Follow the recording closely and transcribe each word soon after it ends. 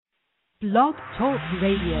Blog Talk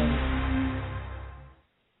Radio.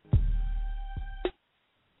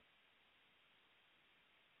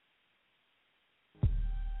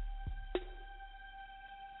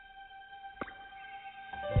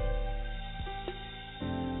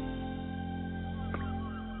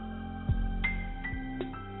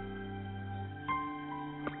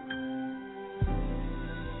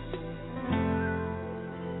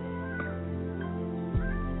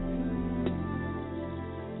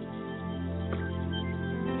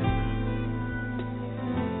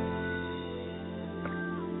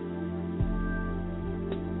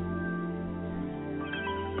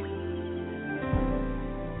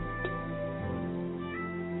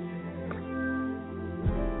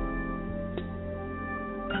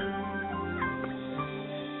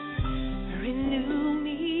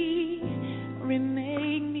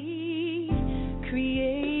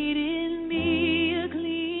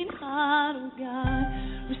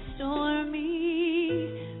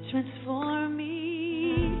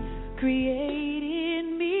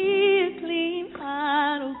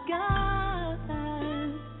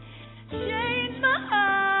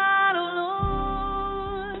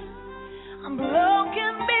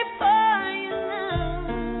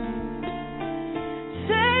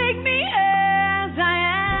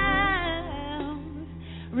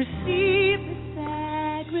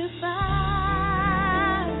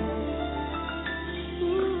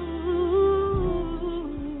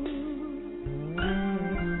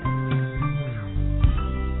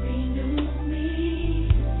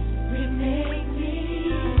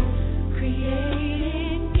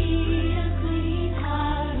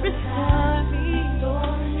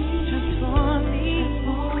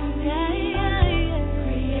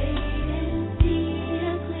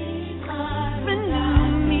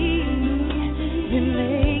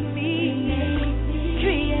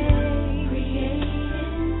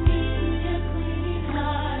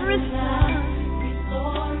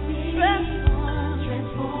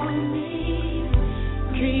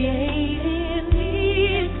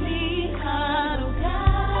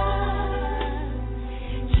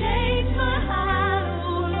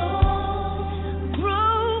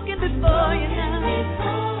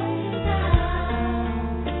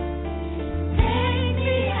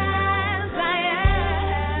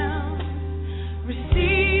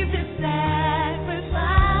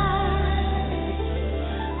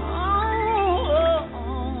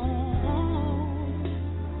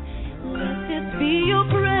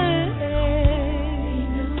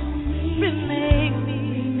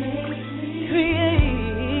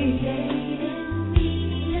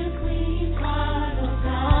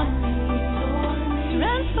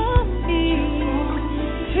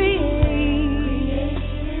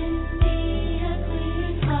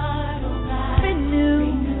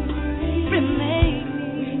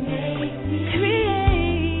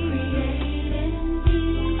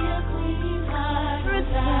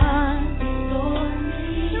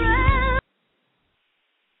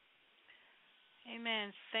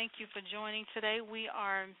 Today we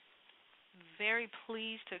are very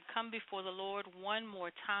pleased to come before the Lord one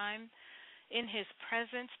more time in His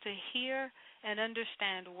presence to hear and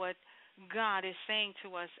understand what God is saying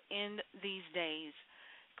to us in these days,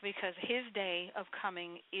 because His day of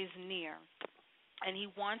coming is near, and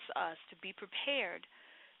He wants us to be prepared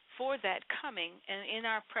for that coming. And in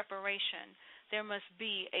our preparation, there must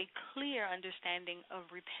be a clear understanding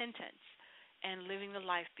of repentance and living the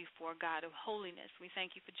life before God of holiness. We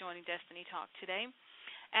thank you for joining Destiny Talk today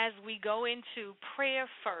as we go into prayer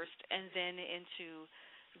first and then into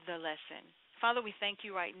the lesson. Father, we thank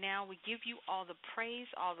you right now. We give you all the praise,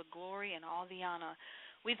 all the glory, and all the honor.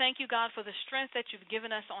 We thank you, God, for the strength that you've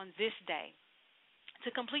given us on this day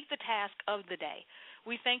to complete the task of the day.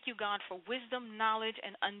 We thank you, God, for wisdom, knowledge,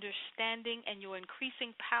 and understanding and your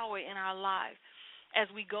increasing power in our lives as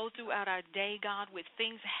we go throughout our day, God, with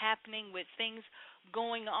things happening, with things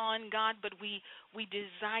going on, God, but we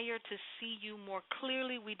desire to see you more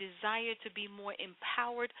clearly. We desire to be more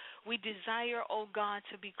empowered. We desire, oh God,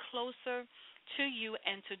 to be closer to you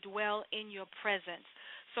and to dwell in your presence.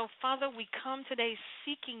 So, Father, we come today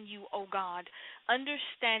seeking you, oh God,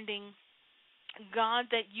 understanding, God,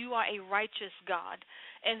 that you are a righteous God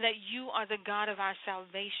and that you are the God of our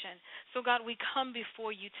salvation. So, God, we come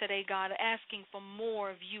before you today, God, asking for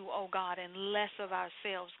more of you, oh God, and less of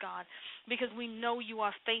ourselves, God, because we know you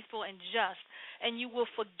are faithful and just, and you will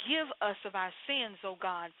forgive us of our sins, oh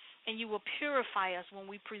God, and you will purify us when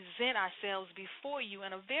we present ourselves before you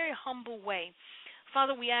in a very humble way.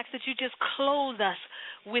 Father, we ask that you just clothe us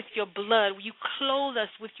with your blood. You clothe us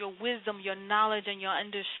with your wisdom, your knowledge, and your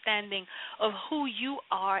understanding of who you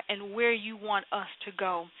are and where you want us to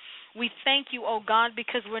go. We thank you, oh God,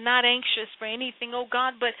 because we're not anxious for anything, oh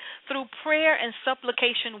God, but through prayer and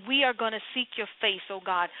supplication, we are going to seek your face, oh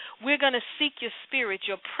God. We're going to seek your spirit,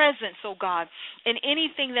 your presence, oh God. And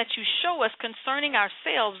anything that you show us concerning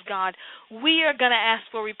ourselves, God, we are going to ask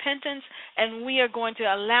for repentance, and we are going to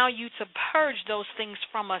allow you to purge those things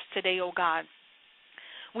from us today, oh God.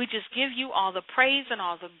 We just give you all the praise and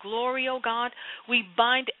all the glory, oh God. We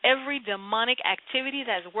bind every demonic activity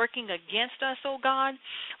that's working against us, oh God.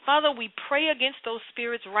 Father, we pray against those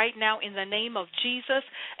spirits right now in the name of Jesus,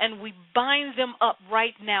 and we bind them up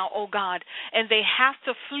right now, oh God. And they have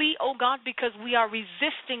to flee, oh God, because we are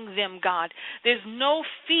resisting them, God. There's no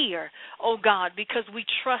fear, oh God, because we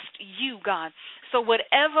trust you, God. So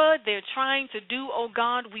whatever they're trying to do, oh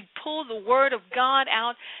God, we pull the word of God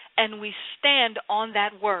out and we stand on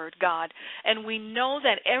that word, God. And we know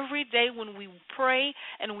that every day when we pray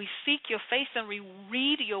and we seek your face and we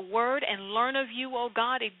read your word and learn of you, oh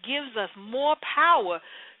God, it gives us more power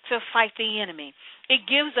to fight the enemy. It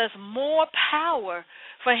gives us more power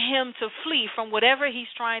for him to flee from whatever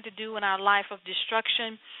he's trying to do in our life of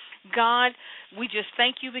destruction. God, we just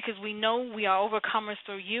thank you because we know we are overcomers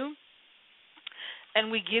through you. And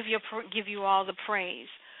we give you all the praise.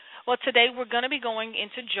 Well, today we're going to be going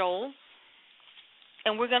into Joel,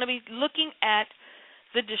 and we're going to be looking at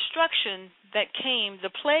the destruction that came,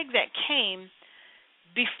 the plague that came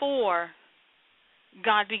before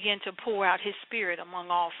God began to pour out his spirit among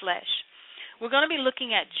all flesh. We're going to be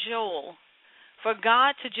looking at Joel for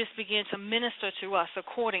God to just begin to minister to us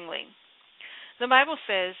accordingly. The Bible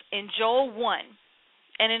says in Joel 1,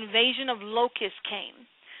 an invasion of locusts came.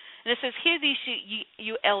 And it says, hear these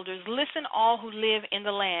you elders, listen all who live in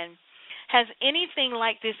the land. Has anything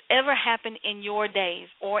like this ever happened in your days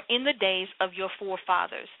or in the days of your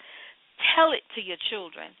forefathers? Tell it to your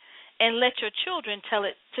children, and let your children tell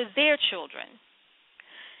it to their children.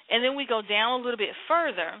 And then we go down a little bit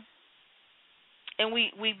further, and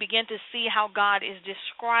we begin to see how God is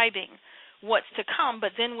describing what's to come.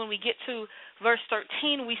 But then when we get to verse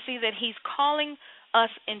 13, we see that he's calling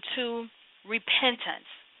us into repentance.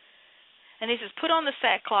 And he says, put on the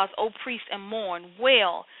sackcloth, O priest, and mourn.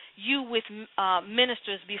 Wail, you with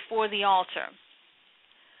ministers before the altar.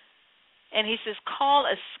 And he says, call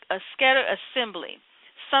a scattered assembly.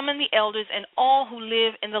 Summon the elders and all who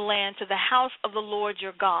live in the land to the house of the Lord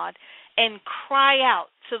your God, and cry out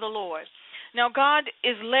to the Lord. Now, God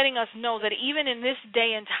is letting us know that even in this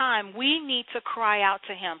day and time, we need to cry out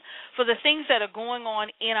to him for the things that are going on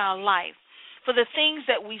in our life, for the things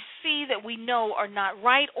that we see that we know are not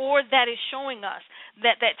right, or that is showing us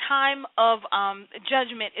that time of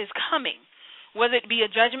judgment is coming, whether it be a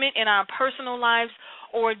judgment in our personal lives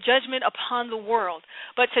or judgment upon the world.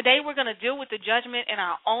 But today we're going to deal with the judgment in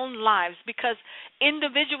our own lives, because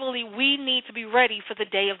individually we need to be ready for the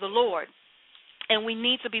day of the Lord. And we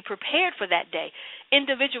need to be prepared for that day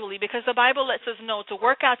individually, because the Bible lets us know to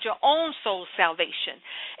work out your own soul's salvation.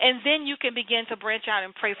 And then you can begin to branch out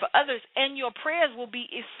and pray for others, and your prayers will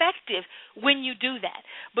be effective when you do that.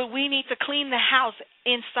 But we need to clean the house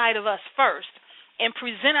inside of us first and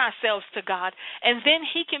present ourselves to God, and then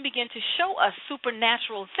he can begin to show us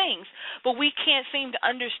supernatural things. But we can't seem to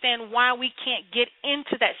understand why we can't get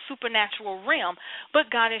into that supernatural realm.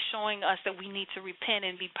 But God is showing us that we need to repent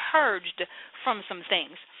and be purged from some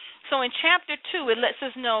things. So in chapter 2, it lets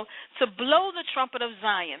us know to blow the trumpet of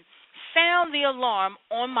Zion, sound the alarm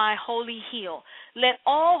on my holy hill. Let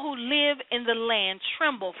all who live in the land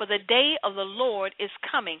tremble, for the day of the Lord is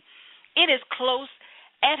coming. It is close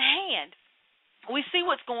at hand. We see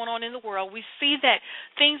what's going on in the world. We see that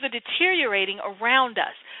things are deteriorating around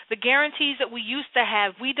us. The guarantees that we used to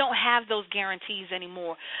have, we don't have those guarantees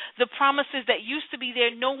anymore. The promises that used to be there,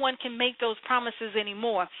 no one can make those promises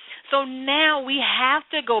anymore. So now we have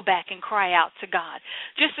to go back and cry out to God.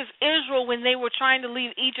 Just as Israel, when they were trying to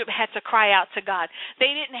leave Egypt, had to cry out to God. They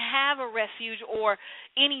didn't have a refuge or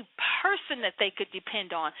any person that they could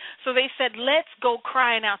depend on. So they said, let's go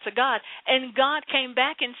crying out to God. And God came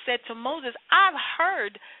back and said to Moses, I've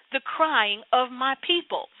heard the crying of my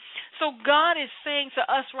people. So God is saying to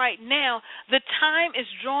us right now, the time is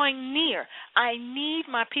drawing near. I need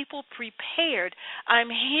my people prepared. I'm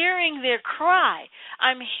hearing their cry.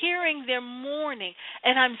 I'm hearing their mourning,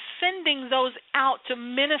 and I'm sending those out to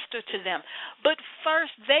minister to them. But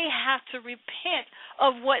first, they have to repent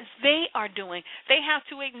of what they are doing. They have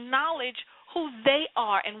to acknowledge who they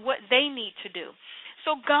are and what they need to do.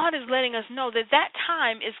 So God is letting us know that that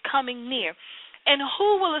time is coming near. And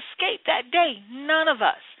who will escape that day? None of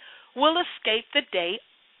us will escape the day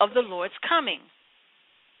of the Lord's coming.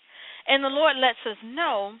 And the Lord lets us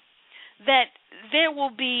know that there will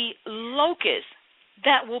be locusts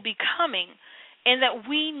that will be coming, and that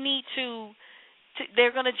we need to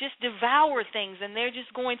they're going to just devour things, and they're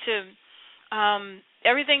just going to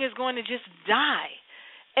everything is going to just die.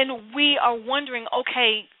 And we are wondering,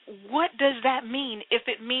 okay, what does that mean if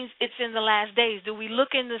it means it's in the last days? Do we look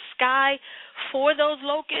in the sky for those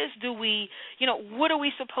locusts? Do we, what are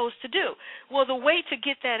we supposed to do? Well, the way to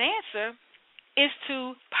get that answer is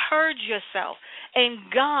to purge yourself, and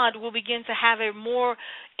God will begin to have a more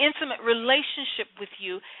intimate relationship with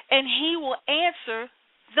you, and He will answer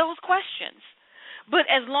those questions. But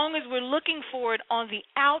as long as we're looking for it on the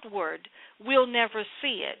outward, we'll never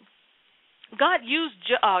see it. God used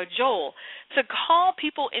Joel to call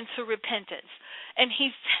people into repentance, and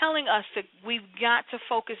He's telling us that we've got to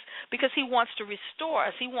focus because He wants to restore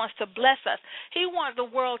us. He wants to bless us. He wants the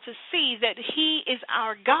world to see that He is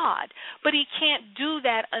our God, but He can't do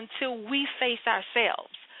that until we face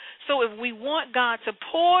ourselves. So if we want God to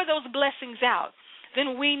pour those blessings out,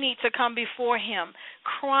 then we need to come before Him,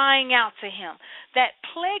 crying out to Him. That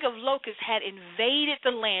plague of locusts had invaded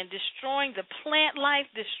the land, destroying the plant life,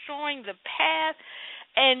 destroying the path.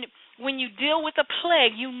 And when you deal with a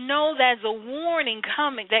plague, you know there's a warning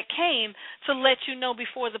coming that came to let you know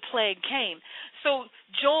before the plague came. So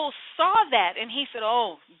Joel saw that, and he said,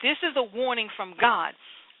 oh, this is a warning from God.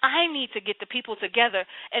 I need to get the people together,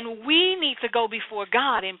 and we need to go before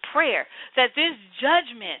God in prayer that this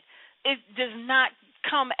judgment, it does not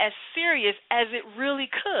come as serious as it really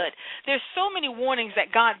could. There's so many warnings that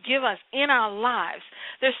God give us in our lives.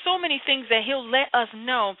 There's so many things that He'll let us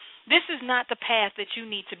know this is not the path that you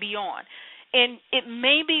need to be on. And it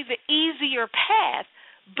may be the easier path,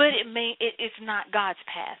 but it's not God's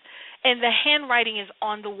path. And the handwriting is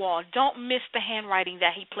on the wall. Don't miss the handwriting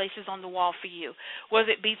that He places on the wall for you, whether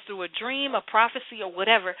it be through a dream, a prophecy, or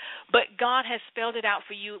whatever. But God has spelled it out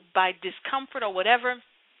for you by discomfort or whatever.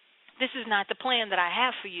 This is not the plan that I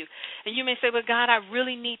have for you. And you may say, but God, I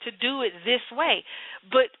really need to do it this way.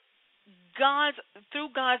 But through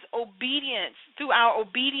God's obedience, through our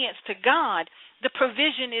obedience to God, the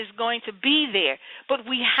provision is going to be there. But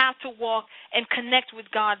we have to walk and connect with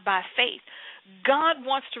God by faith. God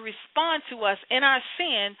wants to respond to us in our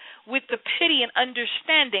sin with the pity and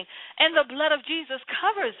understanding, and the blood of Jesus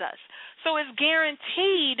covers us. So it's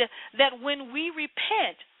guaranteed that when we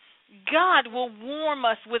repent, God will warm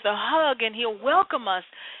us with a hug, and He'll welcome us,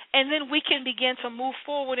 and then we can begin to move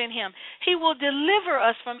forward in Him. He will deliver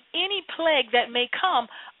us from any plague that may come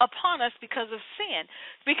upon us because of sin.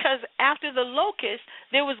 Because after the locust,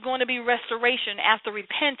 there was going to be restoration after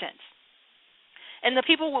repentance. And the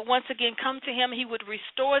people would once again come to Him. He would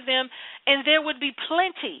restore them, and there would be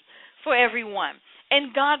plenty for everyone.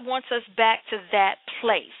 And God wants us back to that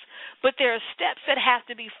place. But there are steps that have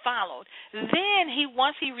to be followed. Then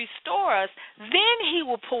once He restores us, then He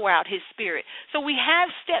will pour out His Spirit. So we have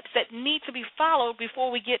steps that need to be followed before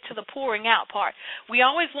we get to the pouring out part. We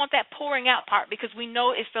always want that pouring out part because we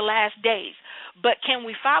know it's the last days. But can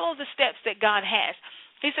we follow the steps that God has?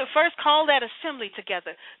 He said, first call that assembly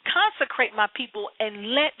together. Consecrate my people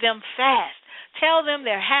and let them fast. Tell them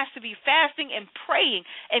there has to be fasting and praying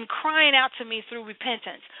and crying out to me through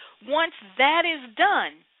repentance. Once that is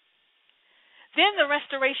done, then the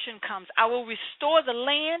restoration comes. I will restore the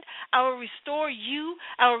land. I will restore you.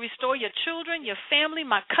 I will restore your children, your family.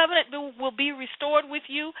 My covenant will be restored with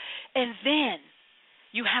you. And then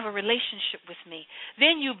you have a relationship with me.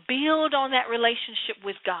 Then you build on that relationship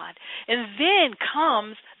with God. And then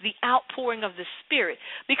comes the outpouring of the Spirit.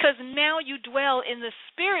 Because now you dwell in the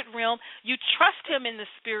spirit realm. You trust Him in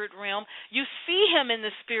the spirit realm. You see Him in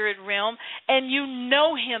the spirit realm. And you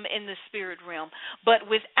know Him in the spirit realm. But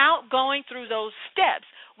without going through those steps,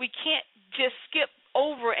 we can't just skip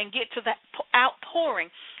over and get to that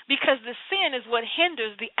outpouring. Because the sin is what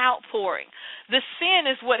hinders the outpouring. The sin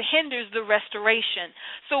is what hinders the restoration.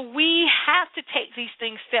 So we have to take these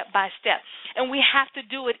things step by step, and we have to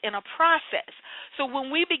do it in a process. So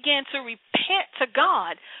when we begin to repent to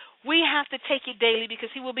God, we have to take it daily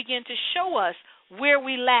because He will begin to show us where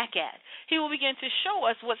we lack at. He will begin to show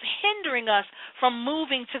us what's hindering us from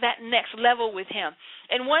moving to that next level with Him.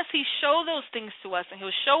 And once He shows those things to us, and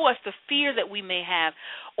He'll show us the fear that we may have,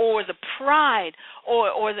 or the pride,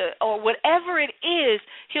 or whatever it is,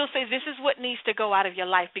 He'll say, this is what needs to go out of your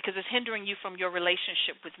life because it's hindering you from your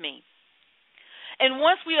relationship with me. And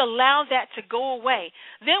once we allow that to go away,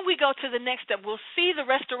 then we go to the next step. We'll see the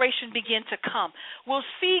restoration begin to come. We'll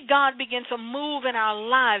see God begin to move in our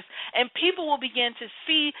lives, and people will begin to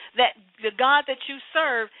see that the God that you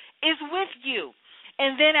serve is with you.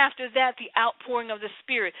 And then after that, the outpouring of the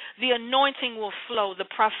Spirit, the anointing will flow, the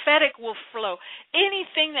prophetic will flow.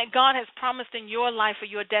 Anything that God has promised in your life or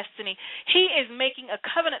your destiny, He is making a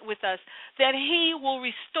covenant with us that He will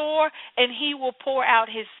restore and He will pour out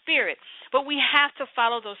His Spirit. But we have to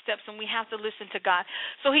follow those steps and we have to listen to God.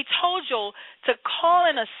 So He told Joel to call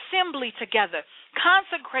an assembly together,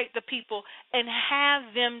 consecrate the people, and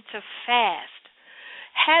have them to fast.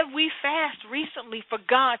 Have we fasted recently for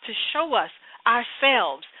God to show us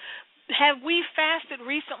ourselves? Have we fasted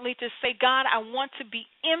recently to say, God, I want to be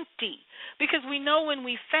empty? Because we know when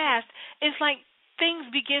we fast, it's like things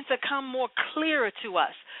begin to come more clearer to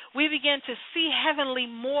us. We begin to see heavenly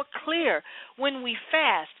more clear when we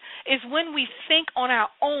fast. It's when we think on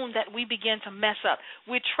our own that we begin to mess up.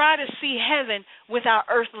 We try to see heaven with our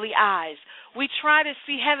earthly eyes. We try to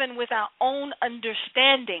see heaven with our own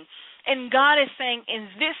understanding. And God is saying in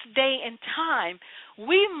this day and time,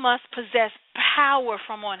 we must possess power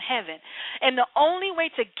from on heaven. And the only way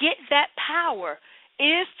to get that power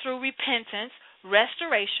is through repentance,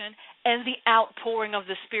 restoration, and the outpouring of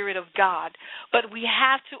the Spirit of God. But we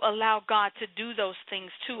have to allow God to do those things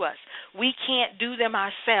to us. We can't do them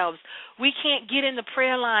ourselves. We can't get in the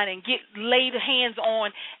prayer line and get laid hands on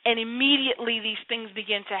and immediately these things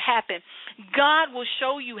begin to happen. God will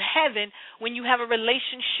show you heaven when you have a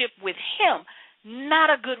relationship with Him, not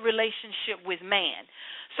a good relationship with man.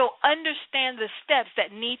 So understand the steps that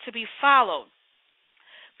need to be followed.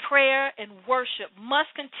 Prayer and worship must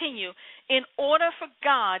continue in order for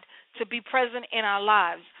God to be present in our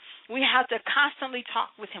lives. We have to constantly talk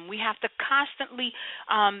with Him. We have to constantly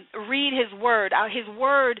read His Word. His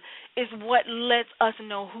Word is what lets us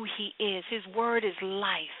know who He is. His Word is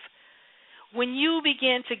life. When you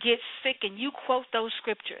begin to get sick and you quote those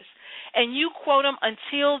scriptures and you quote them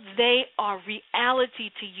until they are reality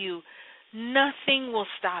to you, nothing will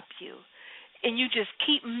stop you. And you just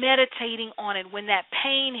keep meditating on it when that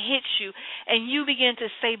pain hits you and you begin to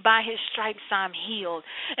say, by His stripes I'm healed.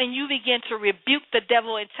 And you begin to rebuke the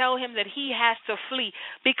devil and tell him that he has to flee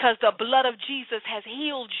because the blood of Jesus has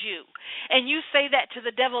healed you. And you say that to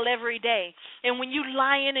the devil every day. And when you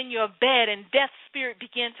lie in your bed and death spirit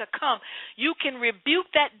begin to come, you can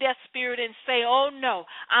rebuke that death spirit and say, oh no,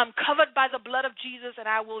 I'm covered by the blood of Jesus and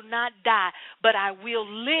I will not die, but I will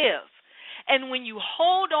live. And when you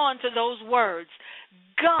hold on to those words,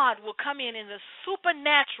 God will come in the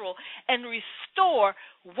supernatural and restore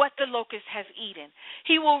what the locust has eaten.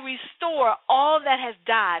 He will restore all that has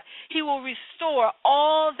died. He will restore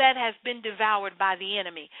all that has been devoured by the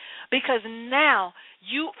enemy. Because now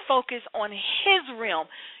you focus on His realm.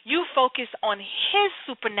 You focus on His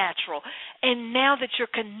supernatural. And now that you're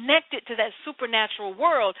connected to that supernatural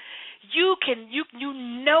world, you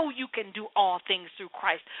know you can do all things through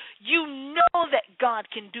Christ. You know that God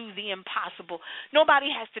can do the impossible. Nobody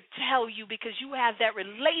has to tell you because you have that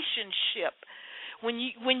relationship. When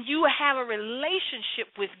you have a relationship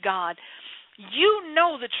with God, you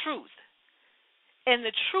know the truth. And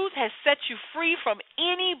the truth has set you free from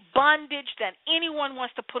any bondage that anyone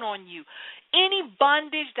wants to put on you. Any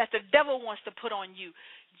bondage that the devil wants to put on you.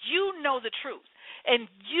 You know the truth. And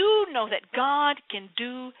you know that God can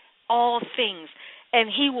do all things. And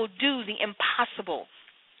He will do the impossible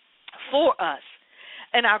for us.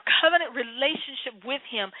 And our covenant relationship with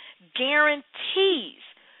Him guarantees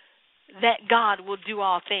that God will do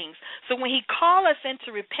all things. So when He calls us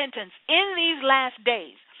into repentance in these last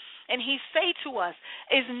days, and He say to us,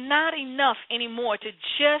 it's not enough anymore to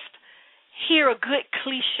just hear a good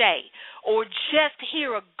cliche or just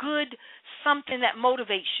hear a good something that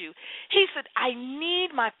motivates you. He said, I need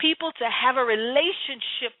my people to have a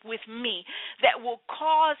relationship with me that will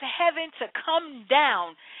cause heaven to come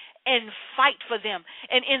down and fight for them.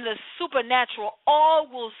 And in the supernatural, all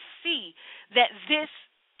will see that this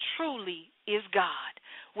truly is God.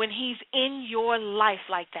 When He's in your life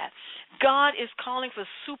like that, God is calling for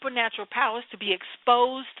supernatural powers to be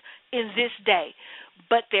exposed in this day.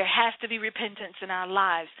 But there has to be repentance in our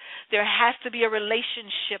lives. There has to be a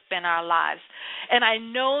relationship in our lives. And I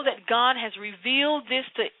know that God has revealed this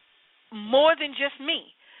to more than just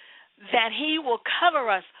me, that He will cover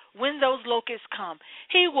us when those locusts come.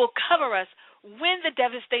 He will cover us when the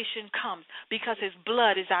devastation comes because His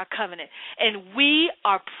blood is our covenant. And we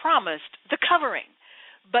are promised the covering.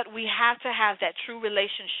 But we have to have that true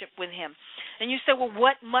relationship with Him. And you say, well,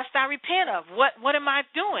 what must I repent of? What am I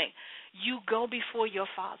doing? You go before your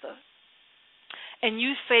Father and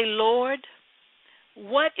you say, Lord,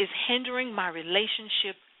 what is hindering my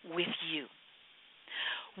relationship with you?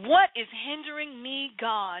 What is hindering me,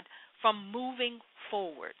 God, from moving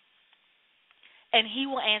forward? And He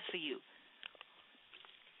will answer you.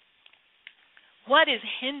 What is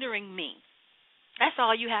hindering me? That's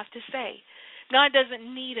all you have to say. God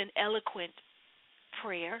doesn't need an eloquent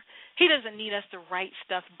prayer. He doesn't need us to write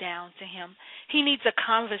stuff down to him. He needs a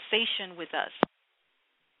conversation with us.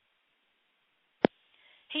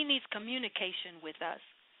 He needs communication with us.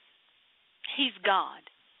 He's God.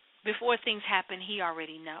 Before things happen, he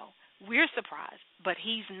already knows. We're surprised, but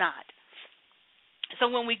he's not. So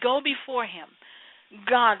when we go before him,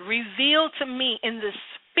 God, reveal to me in the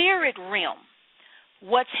spirit realm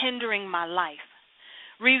what's hindering my life.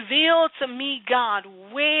 Reveal to me, God,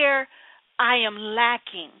 where I am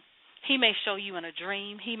lacking. He may show you in a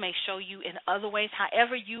dream. He may show you in other ways,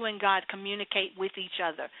 however you and God communicate with each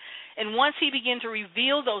other. And once he begins to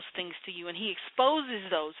reveal those things to you and he exposes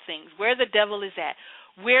those things, where the devil is at,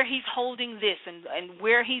 where he's holding this and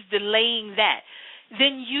where he's delaying that,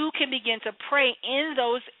 then you can begin to pray in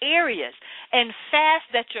those areas and fast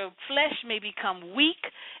that your flesh may become weak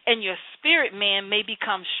and your spirit man may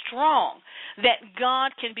become strong, that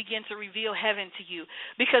God can begin to reveal heaven to you,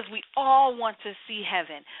 because we all want to see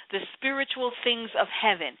heaven, the spiritual things of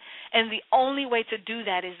heaven. And the only way to do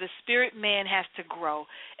that is the spirit man has to grow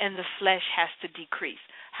and the flesh has to decrease.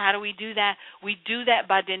 How do we do that? We do that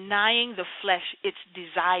by denying the flesh its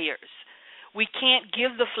desires. We can't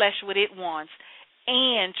give the flesh what it wants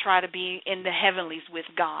and try to be in the heavenlies with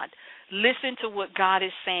God. Listen to what God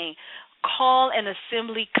is saying. Call an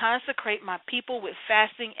assembly, consecrate my people with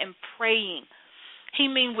fasting and praying. He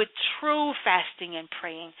means with true fasting and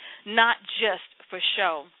praying, not just for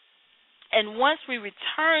show. And once we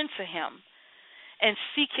return to him and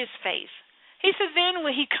seek his face, he says, then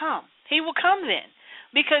will he come. He will come then,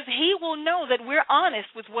 because he will know that we're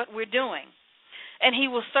honest with what we're doing. And he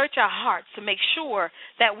will search our hearts to make sure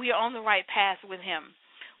that we are on the right path with him.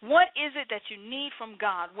 What is it that you need from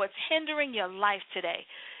God? What's hindering your life today?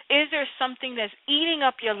 Is there something that's eating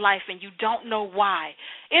up your life and you don't know why?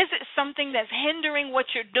 Is it something that's hindering what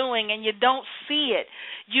you're doing and you don't see it?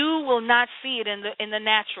 You will not see it in the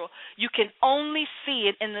natural. You can only see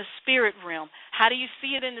it in the spirit realm. How do you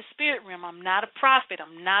see it in the spirit realm? I'm not a prophet.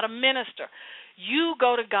 I'm not a minister. You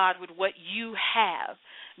go to God with what you have.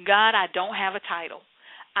 God, I don't have a title.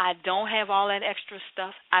 I don't have all that extra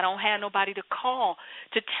stuff. I don't have nobody to call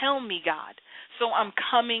to tell me, God. So I'm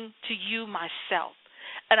coming to you myself.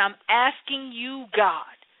 And I'm asking you,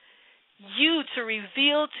 God, you to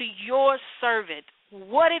reveal to your servant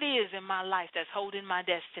what it is in my life that's holding my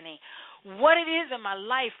destiny. What it is in my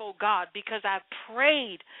life, oh God, because I've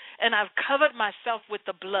prayed and I've covered myself with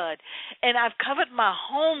the blood and I've covered my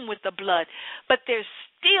home with the blood. But there's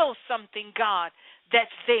still something, God,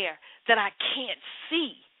 that's there that I can't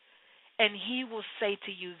see. And he will say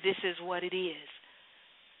to you, this is what it is.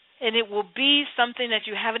 And it will be something that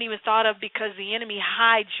you haven't even thought of, because the enemy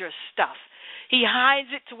hides your stuff. He hides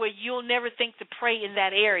it to where you'll never think to pray in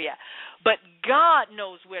that area. But God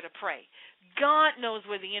knows where to pray. God knows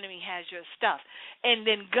where the enemy has your stuff. And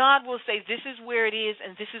then God will say, this is where it is,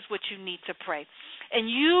 and this is what you need to pray. And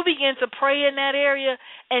you begin to pray in that area,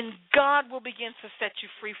 and God will begin to set you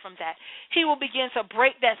free from that. He will begin to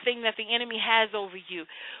break that thing that the enemy has over you.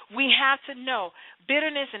 We have to know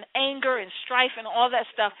bitterness and anger and strife and all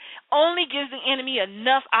that stuff only gives the enemy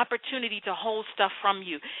enough opportunity to hold stuff from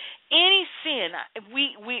you. Any sin,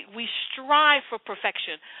 we strive for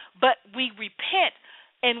perfection, but we repent.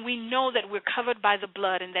 And we know that we're covered by the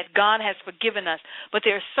blood and that God has forgiven us. But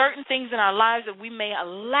there are certain things in our lives that we may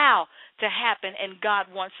allow to happen, and God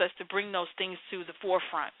wants us to bring those things to the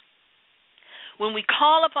forefront. When we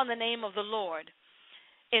call upon the name of the Lord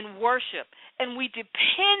in worship and we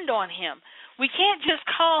depend on him, we can't just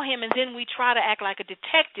call him and then we try to act like a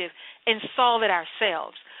detective and solve it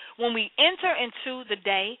ourselves. When we enter into the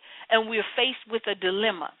day and we're faced with a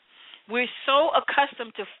dilemma, we're so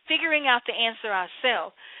accustomed to figuring out the answer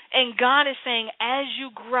ourselves. And God is saying, as you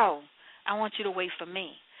grow, I want you to wait for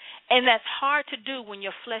me. And that's hard to do when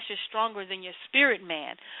your flesh is stronger than your spirit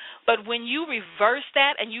man. But when you reverse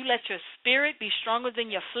that and you let your spirit be stronger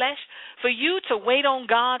than your flesh, for you to wait on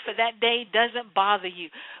God for that day doesn't bother you,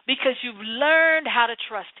 because you've learned how to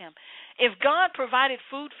trust him. If God provided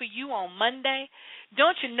food for you on Monday,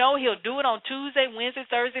 don't you know he'll do it on Tuesday, Wednesday,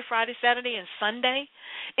 Thursday, Friday, Saturday, and Sunday?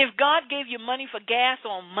 If God gave you money for gas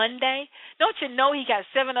on Monday, don't you know he got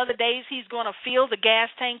 7 other days he's going to fill the gas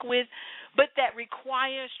tank with? But that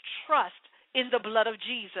requires trust in the blood of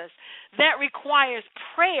Jesus. That requires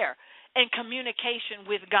prayer and communication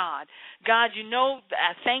with God. God, you know,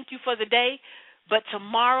 I thank you for the day, but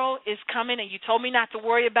tomorrow is coming, and you told me not to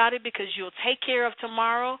worry about it because you'll take care of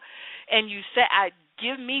tomorrow. And you said,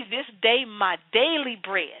 give me this day my daily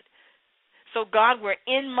bread. So, God, we're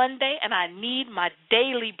in Monday, and I need my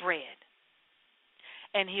daily bread.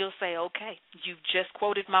 And he'll say, okay, you've just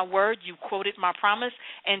quoted my word, you quoted my promise,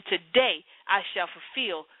 and today I shall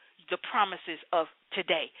fulfill the promises of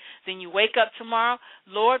today. Then you wake up tomorrow,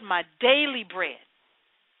 Lord, my daily bread.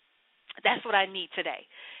 That's what I need today.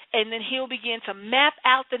 And then he'll begin to map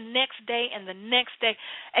out the next day and the next day,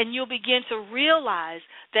 and you'll begin to realize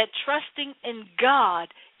that trusting in God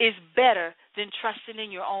is better than trusting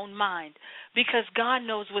in your own mind, because God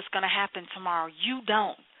knows what's going to happen tomorrow. You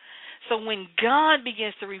don't. So when God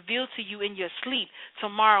begins to reveal to you in your sleep,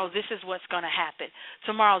 tomorrow this is what's going to happen.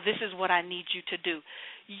 Tomorrow this is what I need you to do.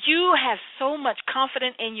 You have so much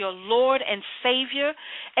confidence in your Lord and Savior,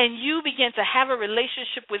 and you begin to have a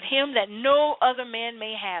relationship with him that no other man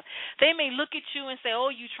may have. They may look at you and say, oh,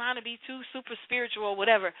 you're trying to be too super spiritual or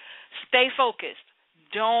whatever. Stay focused.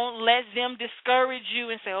 Don't let them discourage you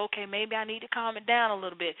and say, okay, maybe I need to calm it down a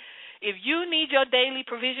little bit. If you need your daily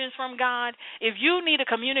provisions from God, if you need a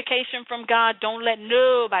communication from God, don't let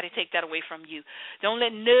nobody take that away from you. Don't let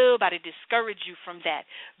nobody discourage you from that,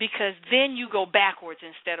 because then you go backwards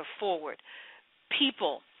instead of forward.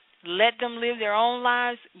 People, let them live their own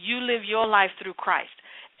lives. You live your life through Christ,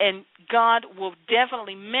 and God will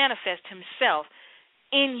definitely manifest himself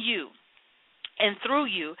in you and through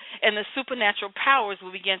you, and the supernatural powers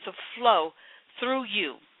will begin to flow through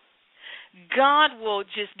you. God will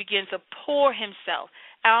just begin to pour himself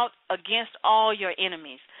out against all your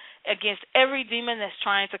enemies, against every demon that's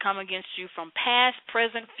trying to come against you from past,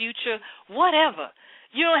 present, future, whatever.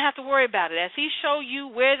 You don't have to worry about it. As he show you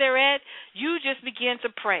where they're at, you just begin to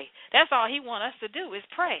pray. That's all he wants us to do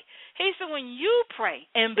is pray. He said when you pray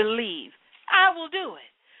and believe, I will do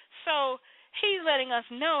it. So he's letting us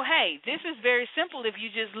know, hey, this is very simple if you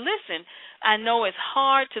just listen. I know it's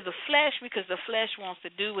hard to the flesh because the flesh wants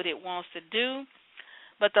to do what it wants to do,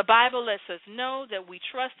 but the Bible lets us know that we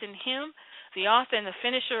trust in him, the author and the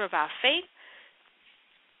finisher of our faith.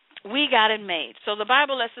 We got it made. So the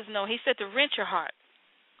Bible lets us know, he said to rent your heart.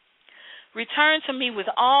 Return to me with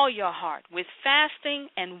all your heart, with fasting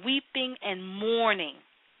and weeping and mourning.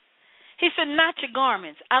 He said, not your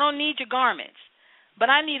garments. I don't need your garments, but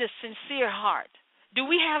I need a sincere heart. Do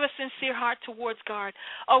we have a sincere heart towards God?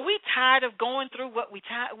 Are we tired of going through what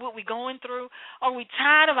we're going through? Are we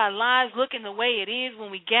tired of our lives looking the way it is when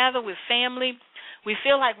we gather with family? We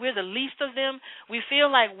feel like we're the least of them. We feel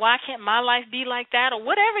like, why can't my life be like that? Or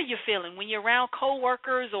whatever you're feeling when you're around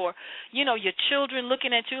coworkers or, your children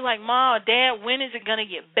looking at you like, Mom or Dad, when is it going to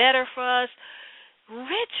get better for us?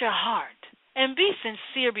 Rid your heart and be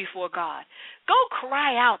sincere before God. Go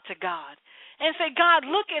cry out to God and say, God,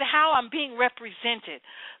 look at how I'm being represented.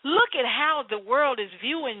 Look at how the world is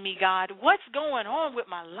viewing me, God. What's going on with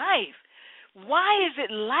my life? Why is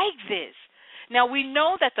it like this? Now, we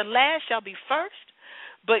know that the last shall be first,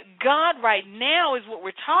 but God right now is what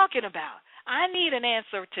we're talking about. I need an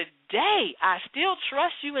answer today. I still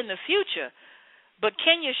trust you in the future, but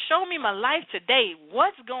can you show me my life today?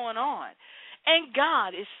 What's going on? And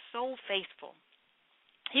God is so faithful.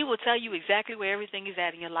 He will tell you exactly where everything is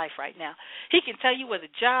at in your life right now. He can tell you where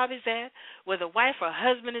the job is at, where the wife or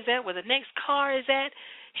husband is at, where the next car is at.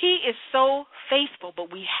 He is so faithful, but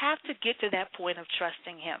we have to get to that point of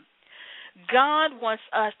trusting him. God wants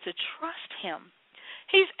us to trust him.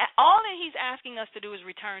 All that he's asking us to do is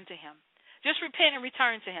return to him. Just repent and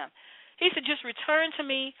return to him. He said, just return to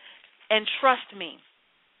me and trust me.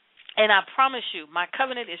 And I promise you, my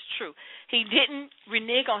covenant is true. He didn't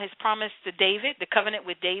renege on his promise to David, the covenant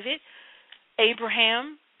with David,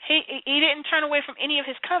 Abraham. He didn't turn away from any of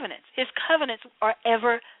his covenants. His covenants are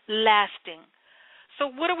everlasting. So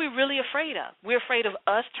what are we really afraid of? We're afraid of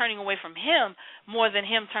us turning away from him more than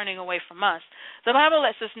him turning away from us. The Bible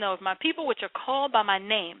lets us know, if my people which are called by my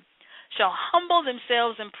name shall humble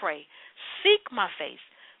themselves and pray, seek my face,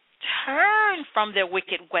 turn from their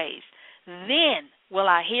wicked ways, then will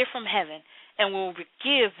I hear from heaven and will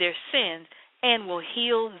forgive their sins and will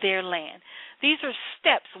heal their land. These are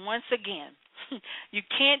steps, once again. You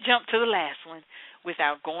can't jump to the last one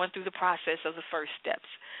without going through the process of the first steps.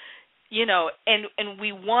 And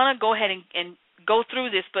we want to go ahead and go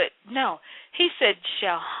through this, but no. He said,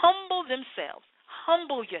 shall humble themselves.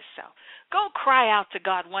 Humble yourself. Go cry out to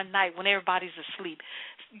God one night when everybody's asleep.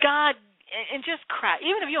 God, and just cry.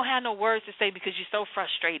 Even if you don't have no words to say because you're so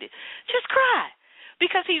frustrated, just cry.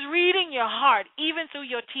 Because he's reading your heart even through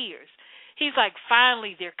your tears. He's like,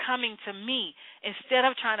 finally, they're coming to me instead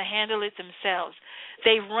of trying to handle it themselves.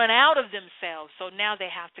 They've run out of themselves, so now they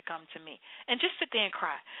have to come to me. And just sit there and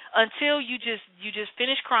cry until you just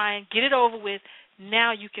finish crying, get it over with.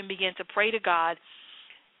 Now you can begin to pray to God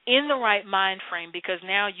in the right mind frame, because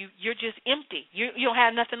now you're just empty. You don't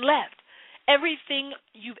have nothing left. Everything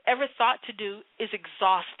you've ever thought to do is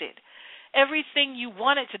exhausted. Everything you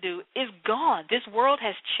wanted to do is gone. This world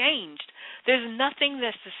has changed. There's nothing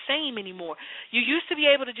that's the same anymore. You used to be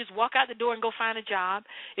able to just walk out the door and go find a job.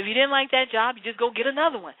 If you didn't like that job, you just go get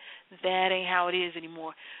another one. That ain't how it is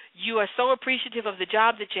anymore. You are so appreciative of the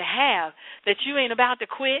job that you have that you ain't about to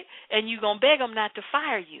quit, and you going to beg them not to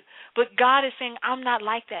fire you. But God is saying, I'm not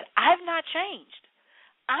like that. I've not changed.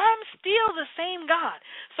 I'm still the same God.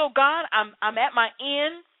 So, God, I'm at my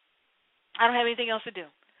end. I don't have anything else to do.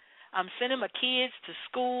 I'm sending my kids to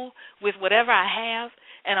school with whatever I have,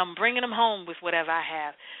 and I'm bringing them home with whatever I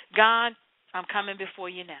have. God, I'm coming before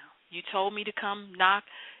you now. You told me to come knock,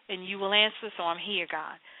 and you will answer, so I'm here,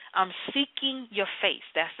 God. I'm seeking your face.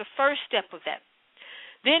 That's the first step of that.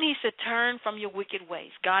 Then he said, turn from your wicked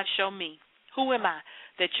ways. God, show me. Who am I?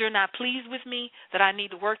 That you're not pleased with me, that I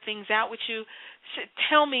need to work things out with you.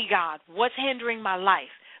 Tell me, God, what's hindering my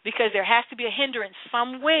life? Because there has to be a hindrance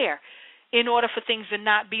somewhere in order for things to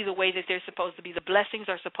not be the way that they're supposed to be. The blessings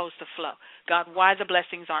are supposed to flow. God, why the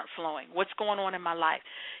blessings aren't flowing? What's going on in my life?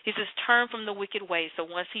 He says, turn from the wicked ways. So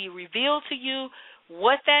once he revealed to you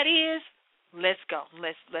what that is, let's go.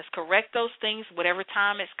 Let's correct those things, whatever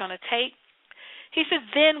time it's going to take. He said,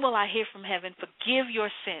 then will I hear from heaven, forgive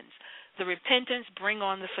your sins. The repentance, bring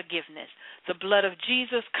on the forgiveness. The blood of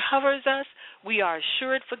Jesus covers us. We are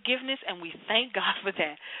assured forgiveness, and we thank God for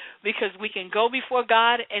that, because we can go before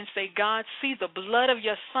God and say, God, see the blood of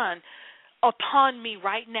your Son upon me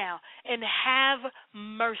right now, and have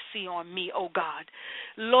mercy on me, oh God.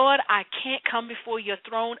 Lord, I can't come before your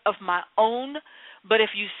throne of my own, but if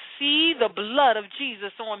you see the blood of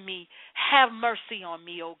Jesus on me, have mercy on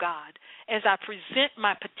me, oh God, as I present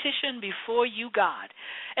my petition before you, God,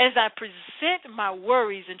 as I present my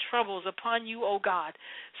worries and troubles upon you, oh God.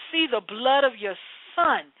 See the blood of your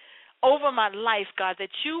Son over my life, God, that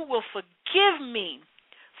you will forgive me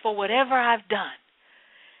for whatever I've done.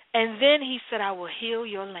 And then he said, I will heal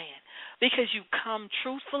your land, because you come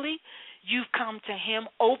truthfully, you've come to him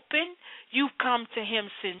open, you've come to him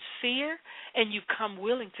sincere, and you've come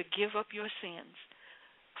willing to give up your sins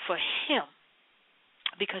for him,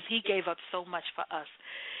 because he gave up so much for us.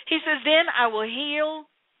 He says, then I will heal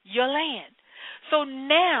your land. So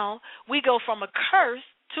now we go from a curse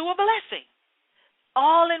to a blessing,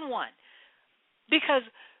 all in one, because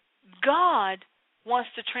God wants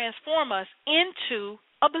to transform us into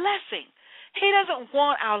a blessing. He doesn't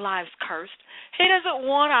want our lives cursed. He doesn't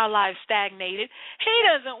want our lives stagnated. He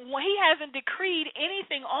hasn't decreed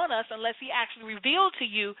anything on us unless he actually revealed to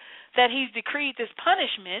you that he's decreed this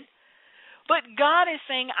punishment. But God is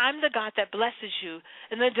saying, I'm the God that blesses you,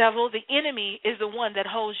 and the devil, the enemy, is the one that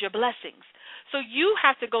holds your blessings. So you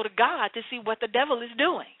have to go to God to see what the devil is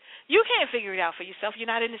doing. You can't figure it out for yourself. You're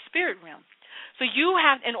not in the spirit realm. So you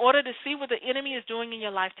have, in order to see what the enemy is doing in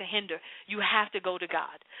your life to hinder, you have to go to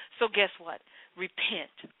God. So guess what?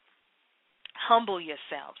 Repent. Humble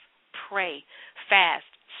yourselves. Pray. Fast.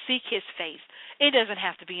 Seek his face. It doesn't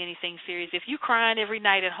have to be anything serious. If you're crying every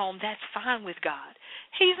night at home, that's fine with God.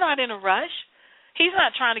 He's not in a rush. He's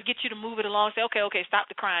not trying to get you to move it along and say, okay, stop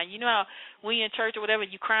the crying. You know how when you're in church or whatever,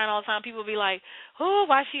 you crying all the time, people will be like, oh,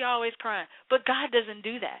 why is she always crying? But God doesn't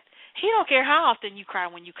do that. He don't care how often you cry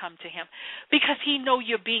when you come to him, because he knows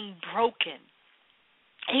you're being broken.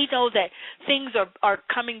 He knows that things are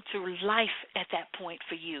coming to life at that point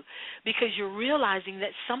for you, because you're realizing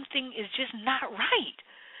that something is just not right.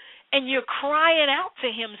 And you're crying out to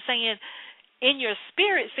him, saying, in your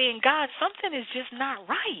spirit, saying, God, something is just not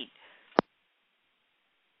right.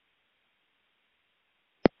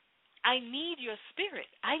 I need your spirit.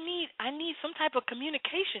 I need some type of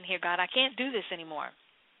communication here, God. I can't do this anymore.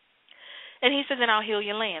 And he says, and I'll heal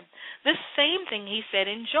your land. The same thing he said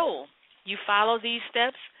in Joel. You follow these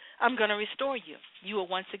steps, I'm going to restore you. You will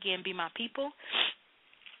once again be my people,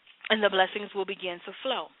 and the blessings will begin to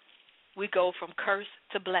flow. We go from curse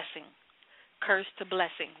to blessing. Curse to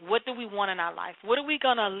blessing. What do we want in our life? What are we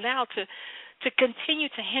going to allow to continue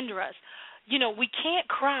to hinder us? You know, we can't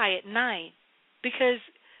cry at night because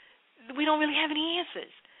we don't really have any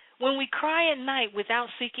answers. When we cry at night without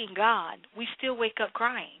seeking God, we still wake up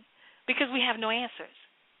crying because we have no answers.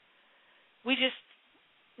 We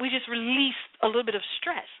just release a little bit of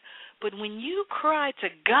stress. But when you cry to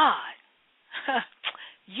God,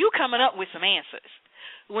 you coming up with some answers.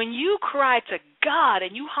 When you cry to God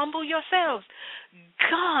and you humble yourselves,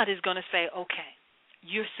 God is going to say, okay,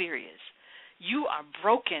 you're serious. You are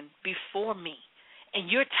broken before me, and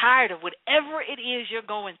you're tired of whatever it is you're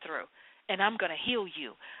going through, and I'm going to heal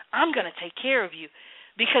you. I'm going to take care of you.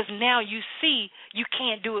 because now you see you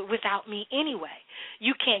can't do it without me anyway.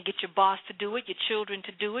 You can't get your boss to do it, your children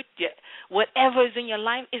to do it. Whatever is in your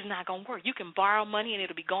life is not going to work. You can borrow money and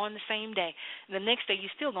it'll be gone the same day. And the next day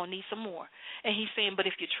you're still going to need some more. And he's saying, but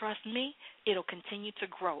if you trust me, it'll continue to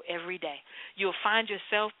grow every day. You'll find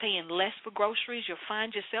yourself paying less for groceries. You'll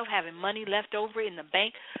find yourself having money left over in the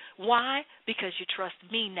bank. Why? Because you trust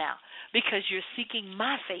me now. Because you're seeking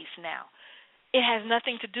my face now. It has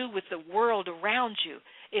nothing to do with the world around you.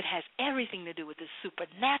 It has everything to do with the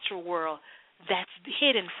supernatural world that's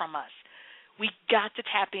hidden from us. We got to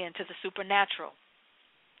tap into the supernatural.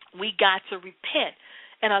 We got to repent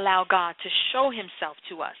and allow God to show himself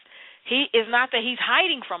to us. It's not that he's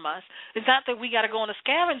hiding from us. It's not that we got to go on a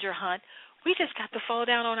scavenger hunt. We just got to fall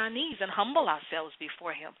down on our knees and humble ourselves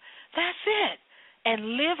before him. That's it.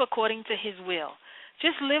 And live according to his will.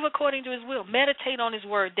 Just live according to his will. Meditate on his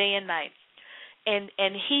word day and night. And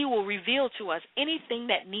he will reveal to us anything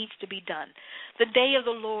that needs to be done. The day of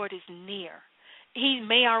the Lord is near. He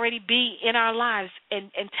may already be in our lives and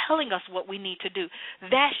telling us what we need to do.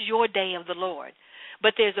 That's your day of the Lord.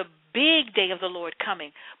 But there's a big day of the Lord coming.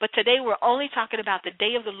 But today we're only talking about the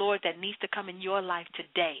day of the Lord that needs to come in your life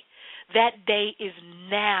today. That day is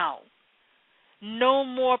now. No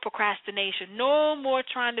more procrastination. No more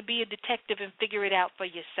trying to be a detective and figure it out for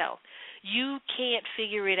yourself. You can't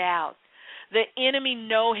figure it out. The enemy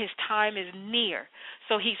knows his time is near,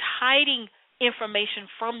 so he's hiding information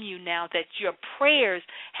from you now that your prayers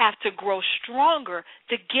have to grow stronger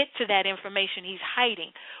to get to that information he's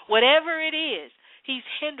hiding. Whatever it is, he's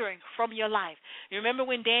hindering from your life. You remember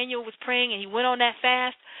when Daniel was praying and he went on that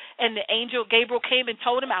fast and the angel Gabriel came and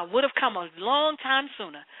told him, I would have come a long time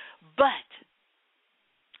sooner. But,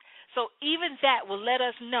 so even that will let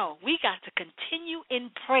us know we got to continue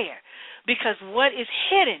in prayer because what is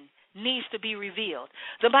hidden needs to be revealed.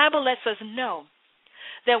 The Bible lets us know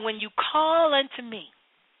that when you call unto me,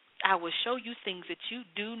 I will show you things that you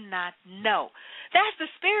do not know. That's the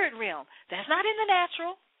spirit realm. That's not in the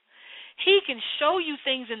natural. He can show you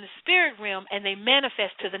things in the spirit realm and they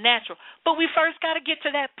manifest to the natural. But we first got to get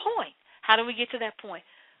to that point. How do we get to that point?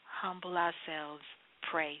 Humble ourselves,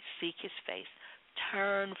 pray, seek his face,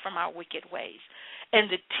 turn from our wicked ways. And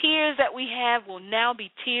the tears that we have will now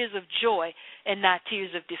be tears of joy and not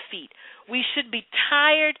tears of defeat. We should be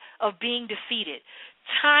tired of being defeated,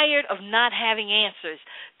 tired of not having answers,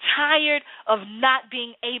 tired of not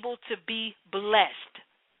being able to be blessed.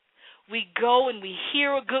 We go and we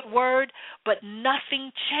hear a good word, but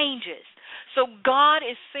nothing changes. So God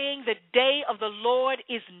is saying the day of the Lord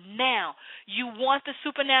is now. You want the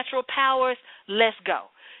supernatural powers? Let's go.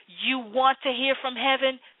 You want to hear from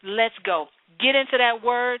heaven? Let's go. Get into that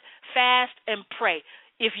word, fast, and pray.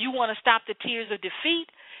 If you want to stop the tears of defeat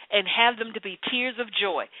and have them to be tears of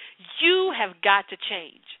joy, you have got to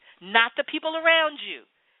change, not the people around you.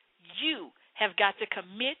 You have got to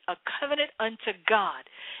commit a covenant unto God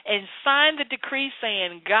and sign the decree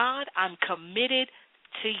saying, God, I'm committed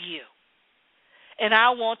to you. And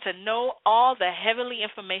I want to know all the heavenly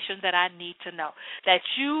information that I need to know, that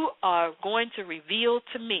you are going to reveal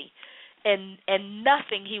to me, and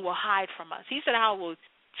nothing he will hide from us. He said, I will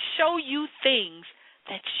show you things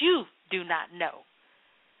that you do not know.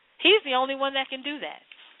 He's the only one that can do that.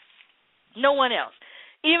 No one else.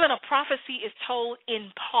 Even a prophecy is told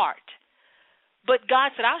in part. But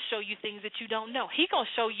God said, I'll show you things that you don't know. He's going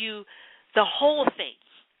to show you the whole thing.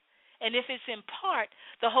 And if it's in part,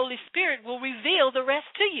 the Holy Spirit will reveal the rest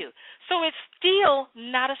to you. So it's still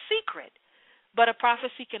not a secret. But a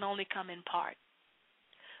prophecy can only come in part,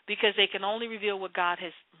 because they can only reveal what God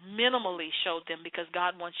has minimally showed them, because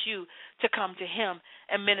God wants you to come to him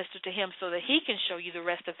and minister to him so that he can show you the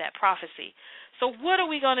rest of that prophecy. So what are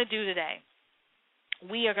we going to do today?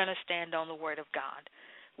 We are going to stand on the word of God.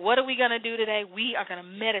 What are we going to do today? We are going to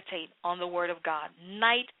meditate on the word of God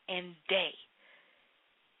night and day.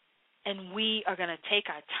 And we are going to take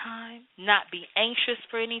our time, not be anxious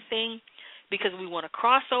for anything, because we want to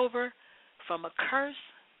cross over from a curse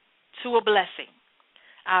to a blessing.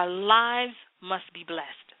 Our lives must be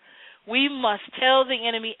blessed. We must tell the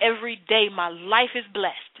enemy every day, my life is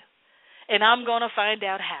blessed, and I'm going to find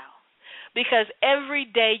out how. Because every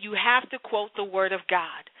day you have to quote the word of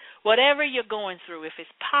God. Whatever you're going through, if it's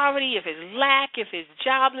poverty, if it's lack, if it's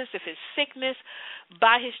jobless, if it's sickness,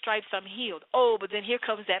 by his stripes I'm healed. Oh, but then here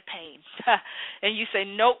comes that pain. And you say,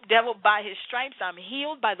 nope, devil, by his stripes I'm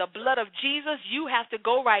healed. By the blood of Jesus, you have to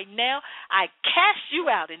go right now. I cast you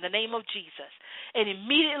out in the name of Jesus. And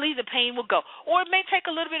immediately the pain will go. Or it may take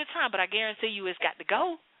a little bit of time, but I guarantee you it's got to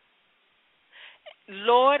go.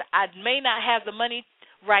 Lord, I may not have the money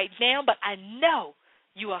right now, but I know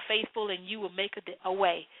You are faithful, and you will make a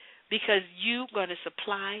way because you're going to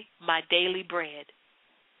supply my daily bread.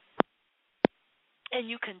 And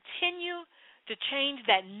you continue to change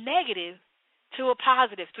that negative to a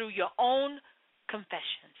positive through your own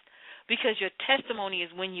confessions, because your testimony is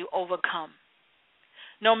when you overcome,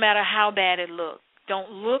 no matter how bad it looks.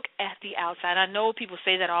 Don't look at the outside. I know people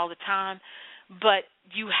say that all the time, but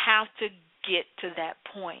you have to get to that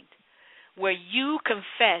point where you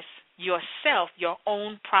confess yourself your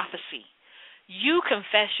own prophecy. You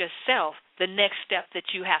confess yourself the next step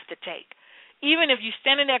that you have to take. Even if you're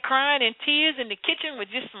standing there crying in tears in the kitchen with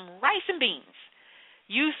just some rice and beans,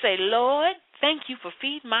 you say, Lord, thank you for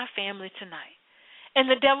feeding my family tonight. And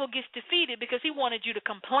the devil gets defeated because he wanted you to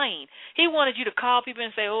complain. He wanted you to call people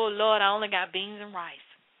and say, oh, Lord, I only got beans and rice.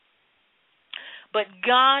 But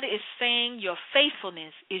God is saying your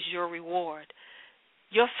faithfulness is your reward.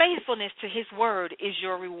 Your faithfulness to his word is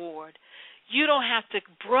your reward. You don't have to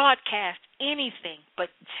broadcast anything, but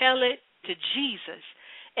tell it to Jesus,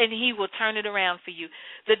 and he will turn it around for you.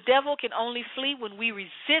 The devil can only flee when we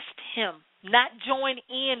resist him, not join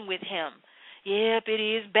in with him. Yep, it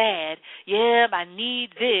is bad. Yep, I need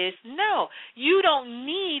this. No, you don't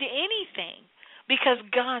need anything because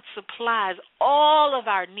God supplies all of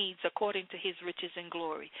our needs according to his riches and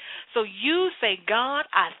glory. So you say, God,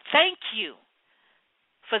 I thank you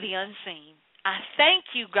for the unseen. I thank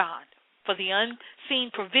you, God, for the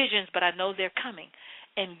unseen provisions, but I know they're coming.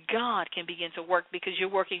 And God can begin to work because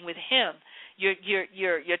you're working with him.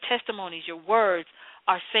 Your testimonies, your words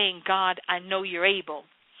are saying, God, I know you're able.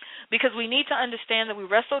 Because we need to understand that we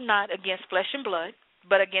wrestle not against flesh and blood,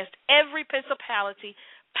 but against every principality,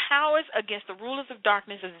 powers, against the rulers of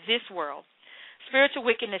darkness of this world, spiritual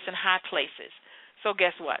wickedness in high places. So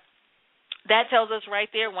guess what? That tells us right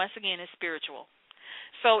there, once again, it's spiritual.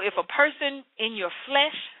 So if a person in your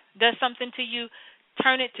flesh does something to you,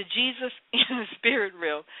 turn it to Jesus in the spirit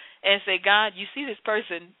realm and say, God, you see this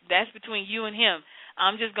person, that's between you and him.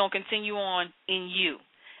 I'm just going to continue on in you.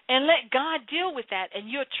 And let God deal with that,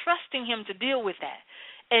 and you're trusting him to deal with that.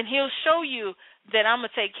 And he'll show you that I'm going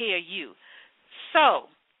to take care of you.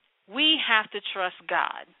 So we have to trust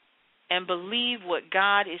God and believe what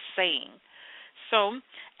God is saying. So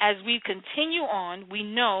as we continue on, we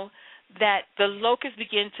know that the locusts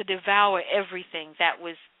begin to devour everything that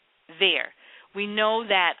was there. We know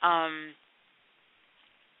that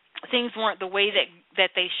things weren't the way that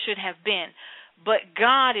they should have been. But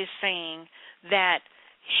God is saying that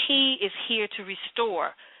he is here to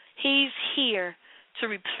restore. He's here to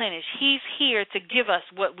replenish. He's here to give us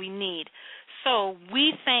what we need. So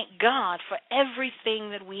we thank God for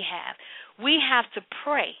everything that we have. We have to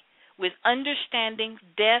pray with understanding,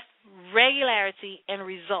 depth, regularity, and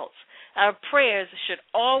results. Our prayers should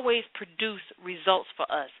always produce results for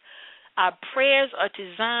us. Our prayers are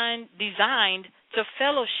designed to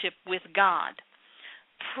fellowship with God.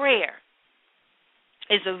 Prayer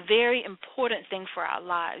is a very important thing for our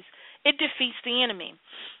lives. It defeats the enemy.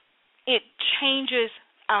 It changes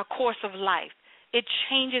our course of life. It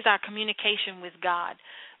changes our communication with God,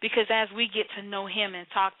 because as we get to know him and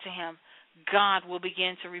talk to him, God will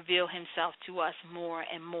begin to reveal himself to us more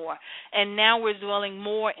and more. And now we're dwelling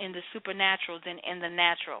more in the supernatural than in the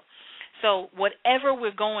natural. So whatever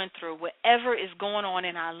we're going through, whatever is going on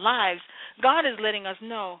in our lives, God is letting us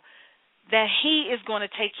know that he is going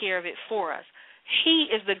to take care of it for us. He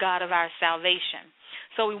is the God of our salvation.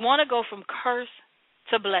 So we want to go from curse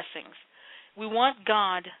to blessings. We want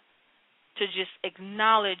God to just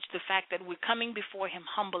acknowledge the fact that we're coming before him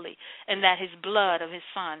humbly and that his blood of his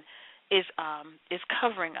son is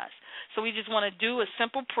covering us. So we just want to do a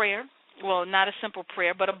simple prayer. Well, not a simple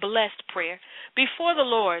prayer, but a blessed prayer before the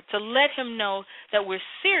Lord to let him know that we're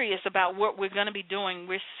serious about what we're going to be doing.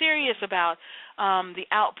 We're serious about the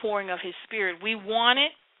outpouring of his spirit. We want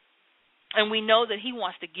it, and we know that he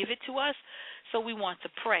wants to give it to us, so we want to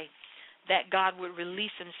pray that God would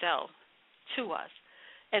release himself to us.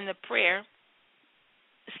 And the prayer,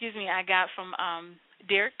 I got from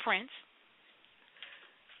Derek Prince.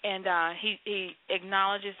 And he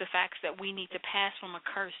acknowledges the facts that we need to pass from a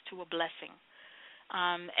curse to a blessing.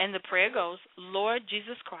 And the prayer goes, Lord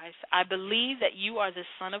Jesus Christ, I believe that you are the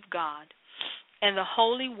Son of God and the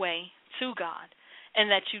holy way to God, and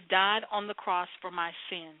that you died on the cross for my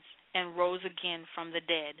sins and rose again from the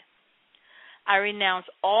dead. I renounce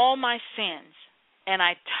all my sins, and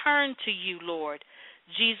I turn to you, Lord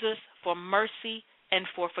Jesus, for mercy and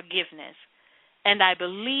for forgiveness. And I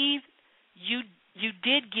believe you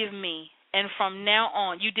did give me, and from now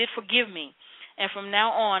on, you did forgive me. And from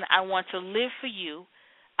now on, I want to live for you.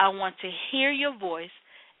 I want to hear your voice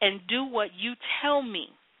and do what you tell me.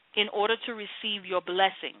 in order to receive your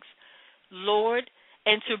blessings, Lord,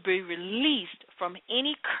 and to be released from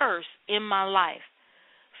any curse in my life.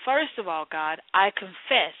 First of all, God, I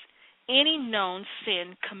confess any known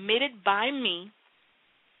sin committed by me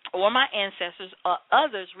or my ancestors or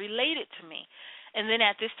others related to me. And then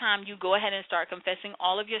at this time, you go ahead and start confessing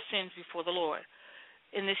all of your sins before the Lord.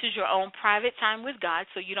 And this is your own private time with God,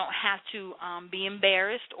 so you don't have to be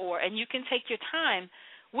embarrassed, and you can take your time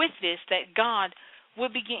with this, that God will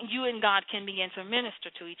begin, you and God can begin to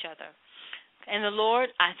minister to each other. And the Lord,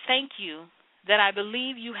 I thank you that I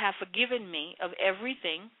believe you have forgiven me of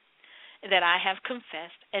everything that I have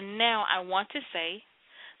confessed. And now I want to say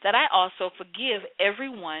that I also forgive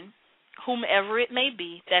everyone, whomever it may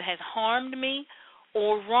be, that has harmed me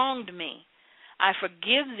or wronged me. I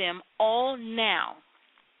forgive them all now,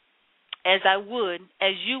 as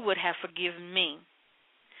you would have forgiven me.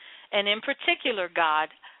 And in particular, God,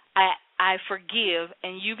 I forgive,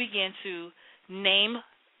 and you begin to name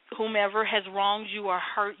whomever has wronged you or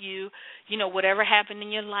hurt you, whatever happened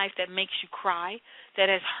in your life that makes you cry, that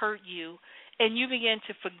has hurt you, and you begin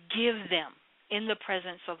to forgive them in the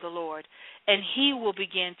presence of the Lord, and He will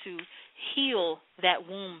begin to heal that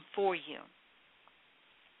wound for you.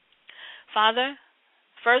 Father,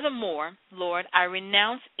 furthermore, Lord, I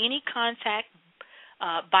renounce any contact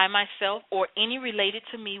by myself or any related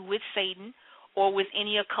to me with Satan or with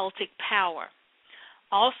any occultic power.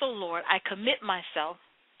 Also, Lord, I commit myself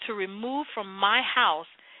to remove from my house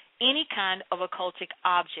any kind of occultic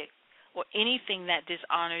object or anything that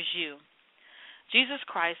dishonors you. Jesus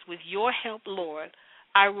Christ, with your help, Lord,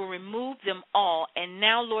 I will remove them all. And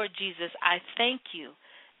now, Lord Jesus, I thank you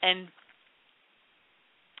and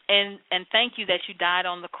thank you that you died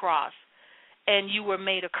on the cross and you were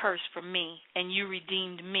made a curse for me and you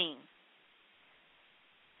redeemed me.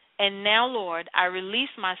 And now, Lord, I release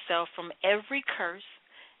myself from every curse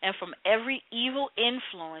and from every evil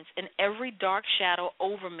influence and every dark shadow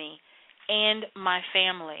over me and my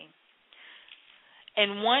family.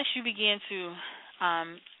 And once you begin to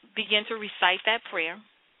recite that prayer,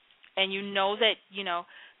 and you know that you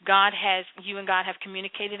and God have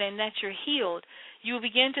communicated and that you're healed, you will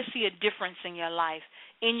begin to see a difference in your life,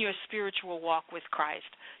 in your spiritual walk with Christ.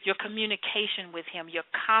 Your communication with Him, your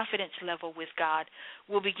confidence level with God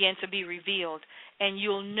will begin to be revealed, and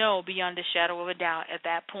you'll know beyond a shadow of a doubt at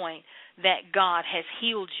that point that God has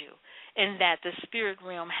healed you and that the spirit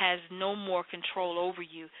realm has no more control over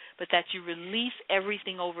you, but that you release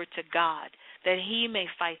everything over to God, that He may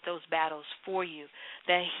fight those battles for you,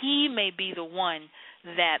 that He may be the one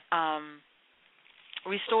that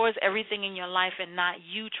restores everything in your life and not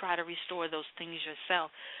you try to restore those things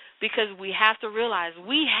yourself. Because we have to realize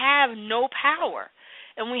we have no power,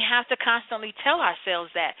 and we have to constantly tell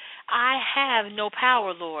ourselves that I have no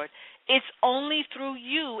power, Lord. It's only through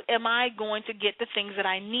you am I going to get the things that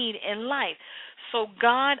I need in life. So,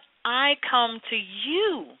 God, I come to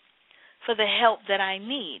you for the help that I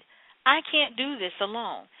need. I can't do this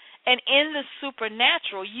alone. And in the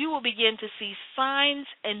supernatural, you will begin to see signs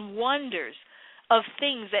and wonders of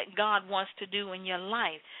things that God wants to do in your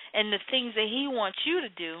life and the things that He wants you to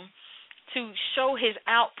do to show His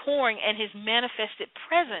outpouring and His manifested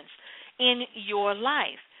presence in your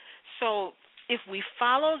life. So if we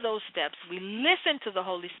follow those steps, we listen to the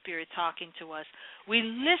Holy Spirit talking to us, we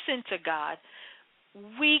listen to God,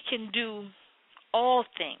 we can do all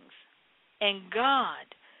things. And God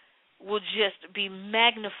will just be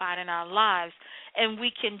magnified in our lives, and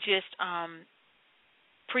we can just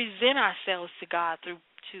present ourselves to God through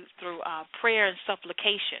prayer and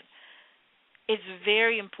supplication. It's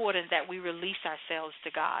very important that we release ourselves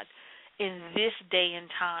to God in this day and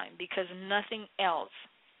time, because nothing else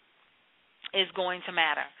is going to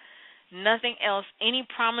matter. Nothing else, any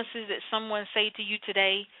promises that someone say to you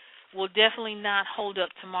today will definitely not hold up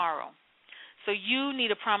tomorrow. So you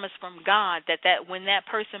need a promise from God that when that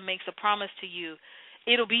person makes a promise to you,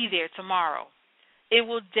 it'll be there tomorrow. It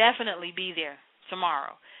will definitely be there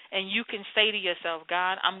tomorrow. And you can say to yourself,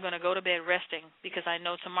 God, I'm going to go to bed resting because I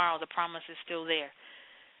know tomorrow the promise is still there.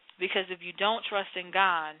 Because if you don't trust in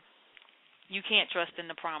God, you can't trust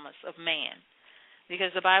in the promise of man.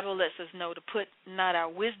 Because the Bible lets us know to put not our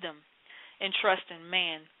wisdom and trust in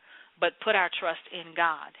man, but put our trust in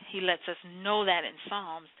God. He lets us know that in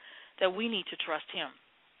Psalms, that we need to trust Him.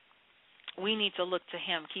 We need to look to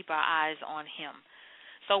Him, keep our eyes on Him.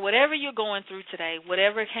 So whatever you're going through today,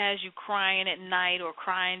 whatever has you crying at night or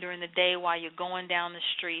crying during the day while you're going down the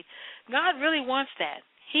street, God really wants that.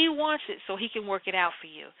 He wants it so He can work it out for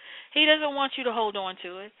you. He doesn't want you to hold on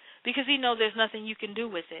to it because He knows there's nothing you can do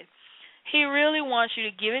with it. He really wants you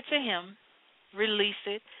to give it to Him, release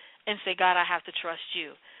it, and say, God, I have to trust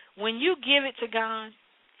you. When you give it to God,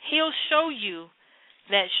 He'll show you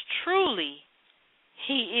that truly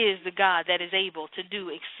He is the God that is able to do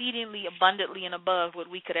exceedingly abundantly and above what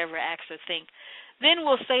we could ever ask or think. Then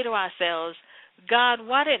we'll say to ourselves, God,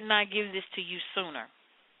 why didn't I give this to you sooner?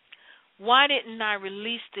 Why didn't I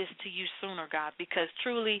release this to you sooner, God? Because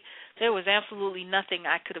truly there was absolutely nothing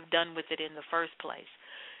I could have done with it in the first place.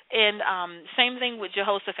 And same thing with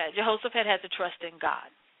Jehoshaphat. Jehoshaphat had to trust in God.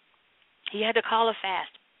 He had to call a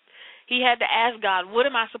fast. He had to ask God, what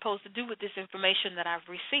am I supposed to do with this information that I've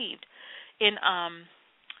received? In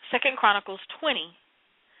 2 Chronicles 20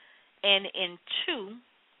 and in 2,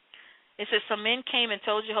 it says, some men came and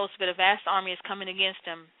told Jehoshaphat a vast army is coming against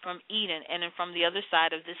him from Edom and from the other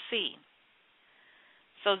side of the sea.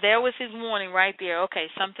 So there was his warning right there. Okay,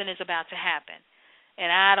 something is about to happen,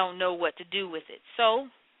 and I don't know what to do with it. So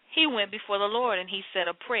he went before the Lord, and he said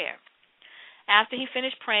a prayer. After he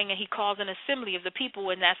finished praying, and he called an assembly of the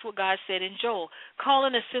people, and that's what God said in Joel. Call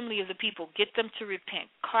an assembly of the people. Get them to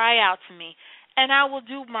repent. Cry out to me, and I will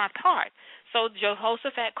do my part. So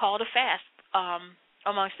Jehoshaphat called a fast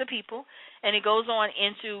amongst the people, and it goes on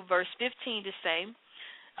into verse 15 to say,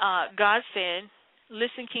 God said,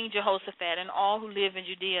 listen, King Jehoshaphat, and all who live in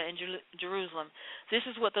Judea and Jerusalem, this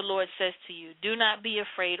is what the Lord says to you. Do not be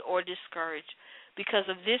afraid or discouraged because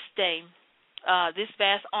of this day, this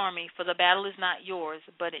vast army, for the battle is not yours,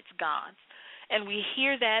 but it's God's. And we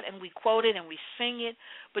hear that, and we quote it, and we sing it,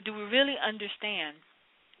 but do we really understand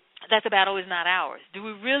that the battle is not ours? Do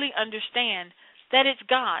we really understand that it's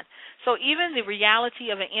God? So even the reality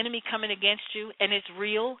of an enemy coming against you, and it's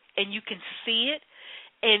real, and you can see it,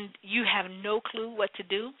 and you have no clue what to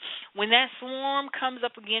do, when that swarm comes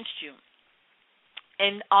up against you,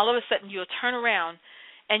 and all of a sudden you'll turn around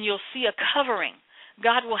and you'll see a covering.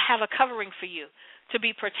 God will have a covering for you to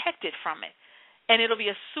be protected from it. And it'll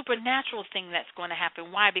be a supernatural thing that's going to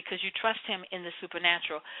happen. Why? Because you trust Him in the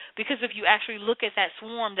supernatural. Because if you actually look at that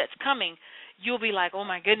swarm that's coming, you'll be like, oh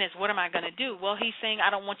my goodness, what am I going to do? Well, He's saying, I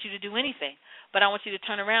don't want you to do anything, but I want you to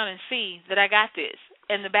turn around and see that I got this.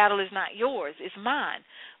 And the battle is not yours, it's mine,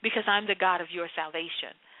 because I'm the God of your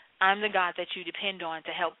salvation. I'm the God that you depend on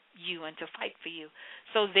to help you and to fight for you.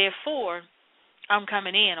 So therefore, I'm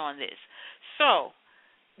coming in on this. So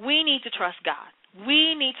we need to trust God.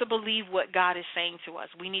 We need to believe what God is saying to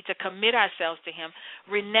us. We need to commit ourselves to Him,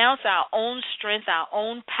 renounce our own strength, our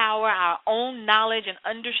own power, our own knowledge and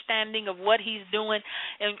understanding of what He's doing.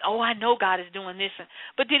 And, oh, I know God is doing this.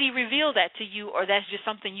 But did He reveal that to you, or that's just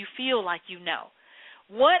something you feel like you know?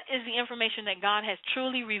 What is the information that God has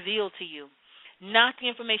truly revealed to you? Not the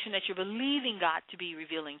information that you're believing God to be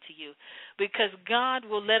revealing to you. Because God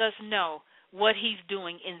will let us know what He's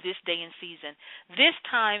doing in this day and season. This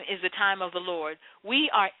time is the time of the Lord.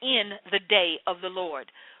 We are in the day of the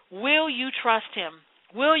Lord. Will you trust Him?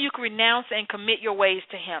 Will you renounce and commit your ways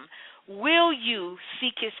to Him? Will you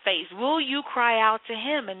seek His face? Will you cry out to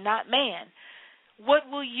Him and not man?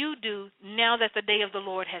 What will you do now that the day of the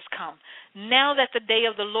Lord has come? Now that the day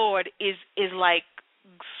of the Lord is like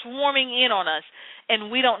swarming in on us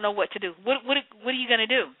and we don't know what to do. What are you going to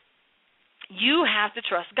do? You have to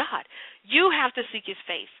trust God. You have to seek His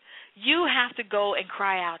face. You have to go and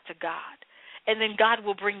cry out to God. And then God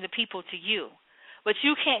will bring the people to you. But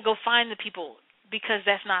you can't go find the people, because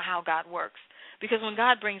that's not how God works. Because when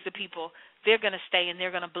God brings the people, they're going to stay and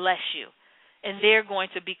they're going to bless you. And they're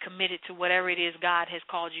going to be committed to whatever it is God has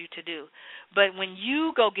called you to do. But when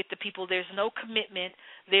you go get the people, there's no commitment.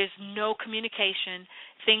 There's no communication.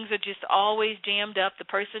 Things are just always jammed up. The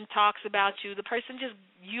person talks about you.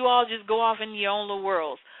 You all just go off in your own little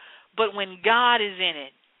worlds. But when God is in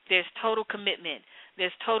it, there's total commitment.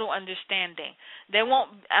 There's total understanding.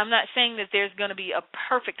 I'm not saying that there's going to be a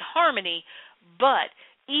perfect harmony, but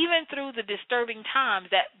even through the disturbing times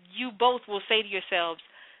that you both will say to yourselves,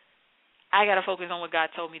 I got to focus on what God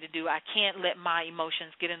told me to do. I can't let my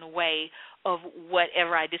emotions get in the way of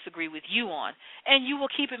whatever I disagree with you on. And you will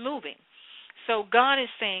keep it moving. So God is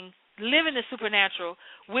saying, live in the supernatural,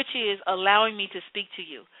 which is allowing me to speak to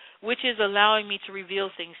you, which is allowing me to reveal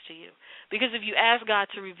things to you. Because if you ask God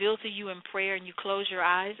to reveal to you in prayer and you close your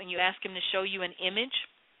eyes and you ask Him to show you an image,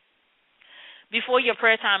 before your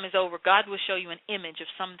prayer time is over, God will show you an image of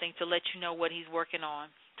something to let you know what He's working on,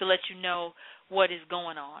 to let you know what is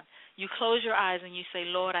going on. You close your eyes and you say,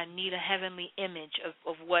 Lord, I need a heavenly image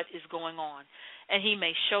of what is going on. And He'll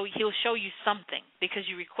show you something because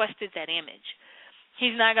you requested that image.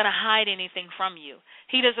 He's not going to hide anything from you.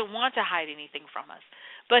 He doesn't want to hide anything from us.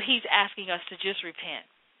 But He's asking us to just repent,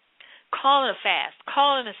 Call a fast.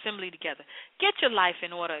 Call an assembly together. Get your life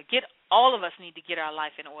in order. All of us need to get our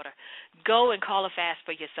life in order. Go and call a fast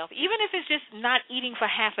for yourself, even if it's just not eating for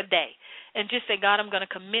half a day, and just say, God, I'm going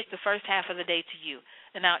to commit the first half of the day to you,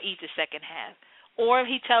 and I'll eat the second half. Or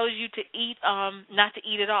if he tells you to eat, not to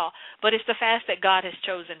eat at all, but it's the fast that God has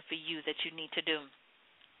chosen for you that you need to do.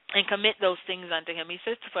 And commit those things unto him. He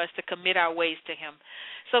says for us to commit our ways to him.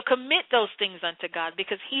 So commit those things unto God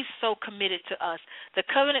because he's so committed to us. The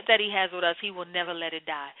covenant that he has with us, he will never let it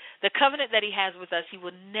die. The covenant that he has with us, he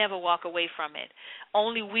will never walk away from it.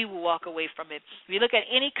 Only we will walk away from it. If you look at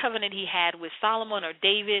any covenant he had with Solomon or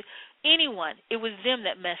David, anyone, it was them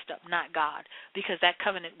that messed up, not God, because that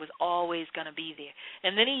covenant was always going to be there.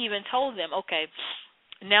 And then he even told them, okay,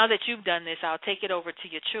 now that you've done this, I'll take it over to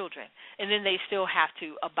your children. And then they still have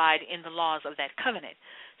to abide in the laws of that covenant.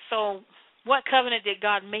 So what covenant did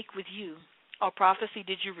God make with you, or prophecy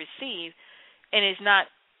did you receive, and is not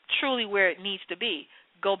truly where it needs to be?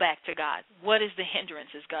 Go back to God. What is the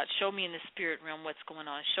hindrances, God? Show me in the spirit realm what's going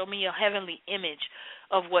on. Show me a heavenly image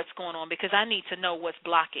of what's going on, because I need to know what's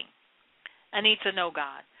blocking. I need to know,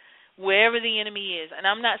 God, wherever the enemy is. And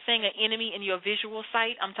I'm not saying an enemy in your visual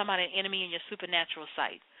sight. I'm talking about an enemy in your supernatural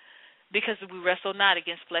sight. Because we wrestle not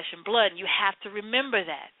against flesh and blood. And you have to remember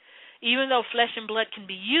that. Even though flesh and blood can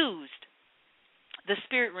be used, the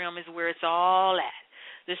spirit realm is where it's all at.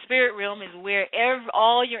 The spirit realm is where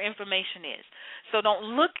all your information is. So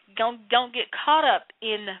don't get caught up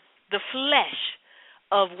in the flesh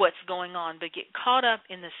of what's going on, but get caught up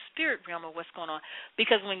in the spirit realm of what's going on.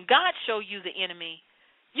 Because when God shows you the enemy,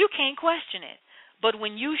 you can't question it. But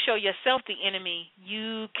when you show yourself the enemy,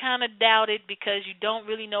 you kind of doubt it because you don't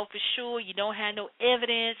really know for sure. You don't have no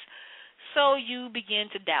evidence. So you begin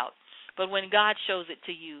to doubt. But when God shows it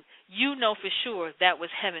to you, you know for sure that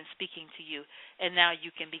was heaven speaking to you. And now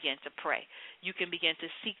you can begin to pray. You can begin to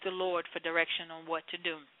seek the Lord for direction on what to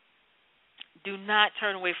do. Do not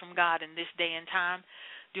turn away from God in this day and time.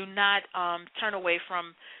 Do not turn away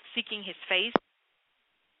from seeking his face.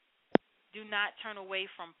 Do not turn away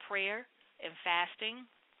from prayer and fasting,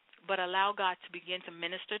 but allow God to begin to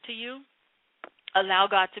minister to you. Allow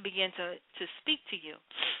God to begin to speak to you.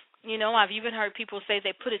 You know, I've even heard people say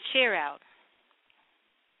they put a chair out,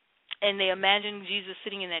 and they imagine Jesus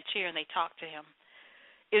sitting in that chair, and they talk to him.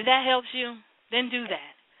 If that helps you, then do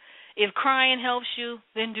that. If crying helps you,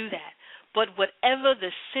 then do that. But whatever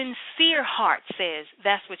the sincere heart says,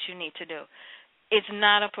 that's what you need to do. It's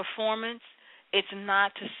not a performance. It's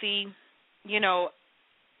not to see,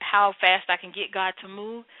 how fast I can get God to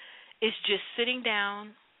move. It's just sitting down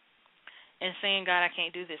and saying, God, I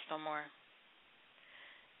can't do this no more.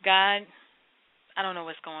 God, I don't know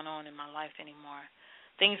what's going on in my life anymore.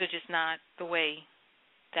 Things are just not the way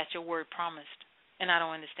that your word promised, and I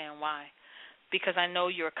don't understand why. Because I know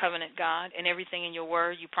you're a covenant God, and everything in your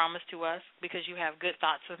word you promised to us, because you have good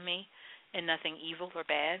thoughts of me and nothing evil or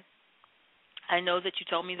bad. I know that you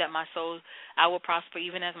told me that I will prosper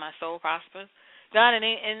even as my soul prospers. God, and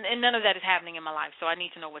none of that is happening in my life, so I need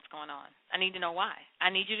to know what's going on. I need to know why. I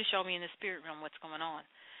need you to show me in the spirit realm what's going on.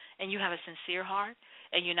 And you have a sincere heart,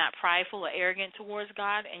 and you're not prideful or arrogant towards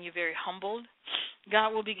God, and you're very humbled,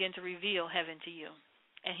 God will begin to reveal heaven to you,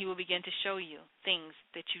 and he will begin to show you things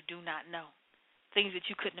that you do not know, things that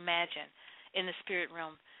you couldn't imagine in the spirit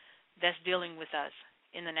realm that's dealing with us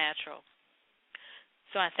in the natural.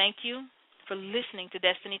 So I thank you for listening to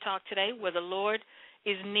Destiny Talk today, where the Lord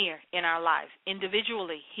is near in our lives.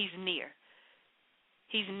 Individually, he's near.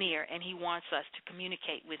 He's near, and he wants us to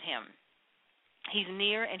communicate with him. He's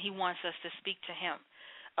near, and he wants us to speak to him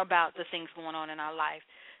about the things going on in our life.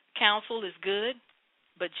 Counsel is good,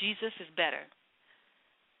 but Jesus is better,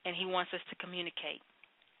 and he wants us to communicate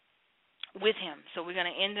with him. So we're going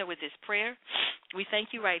to end it with this prayer. We thank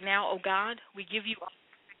you right now, oh God. We give you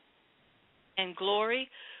and glory.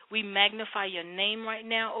 We magnify your name right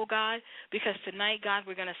now, oh God, because tonight, God,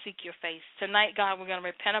 we're going to seek your face. Tonight, God, we're going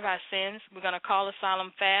to repent of our sins. We're going to call a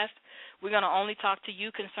solemn fast. We're going to only talk to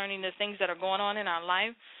you concerning the things that are going on in our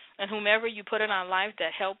life. And whomever you put in our life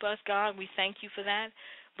that help us, God, we thank you for that.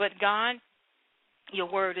 But, God,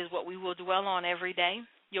 your word is what we will dwell on every day.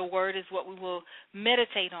 Your word is what we will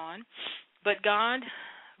meditate on. But, God,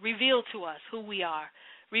 reveal to us who we are.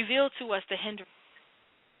 Reveal to us the hindrances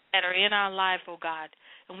that are in our life, oh God.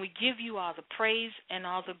 And we give you all the praise and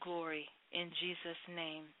all the glory. In Jesus'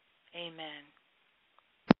 name, amen.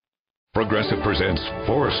 Progressive presents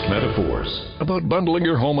Forced Metaphors about bundling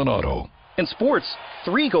your home and auto. In sports,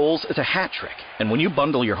 3 goals is a hat trick. And when you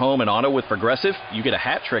bundle your home and auto with Progressive, you get a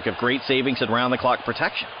hat trick of great savings and round-the-clock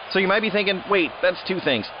protection. So you might be thinking, wait, that's 2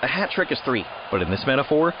 things. A hat trick is 3. But in this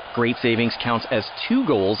metaphor, great savings counts as 2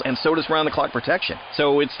 goals, and so does round-the-clock protection.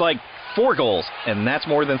 So it's like 4 goals, and that's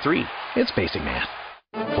more than 3. It's basic math.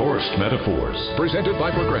 Forced Metaphors, presented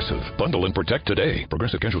by Progressive. Bundle and protect today.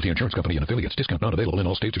 Progressive Casualty Insurance Company and affiliates. Discount not available in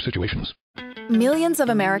all states or situations. Millions of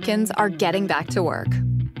Americans are getting back to work.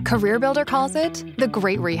 CareerBuilder calls it the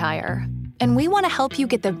Great Rehire. And we want to help you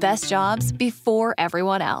get the best jobs before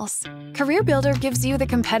everyone else. CareerBuilder gives you the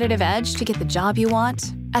competitive edge to get the job you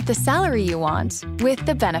want, at the salary you want, with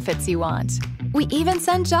the benefits you want. We even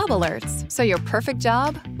send job alerts, so your perfect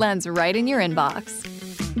job lands right in your inbox.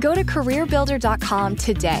 Go to CareerBuilder.com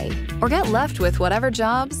today, or get left with whatever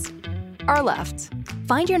jobs are left.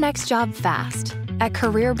 Find your next job fast at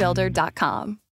CareerBuilder.com.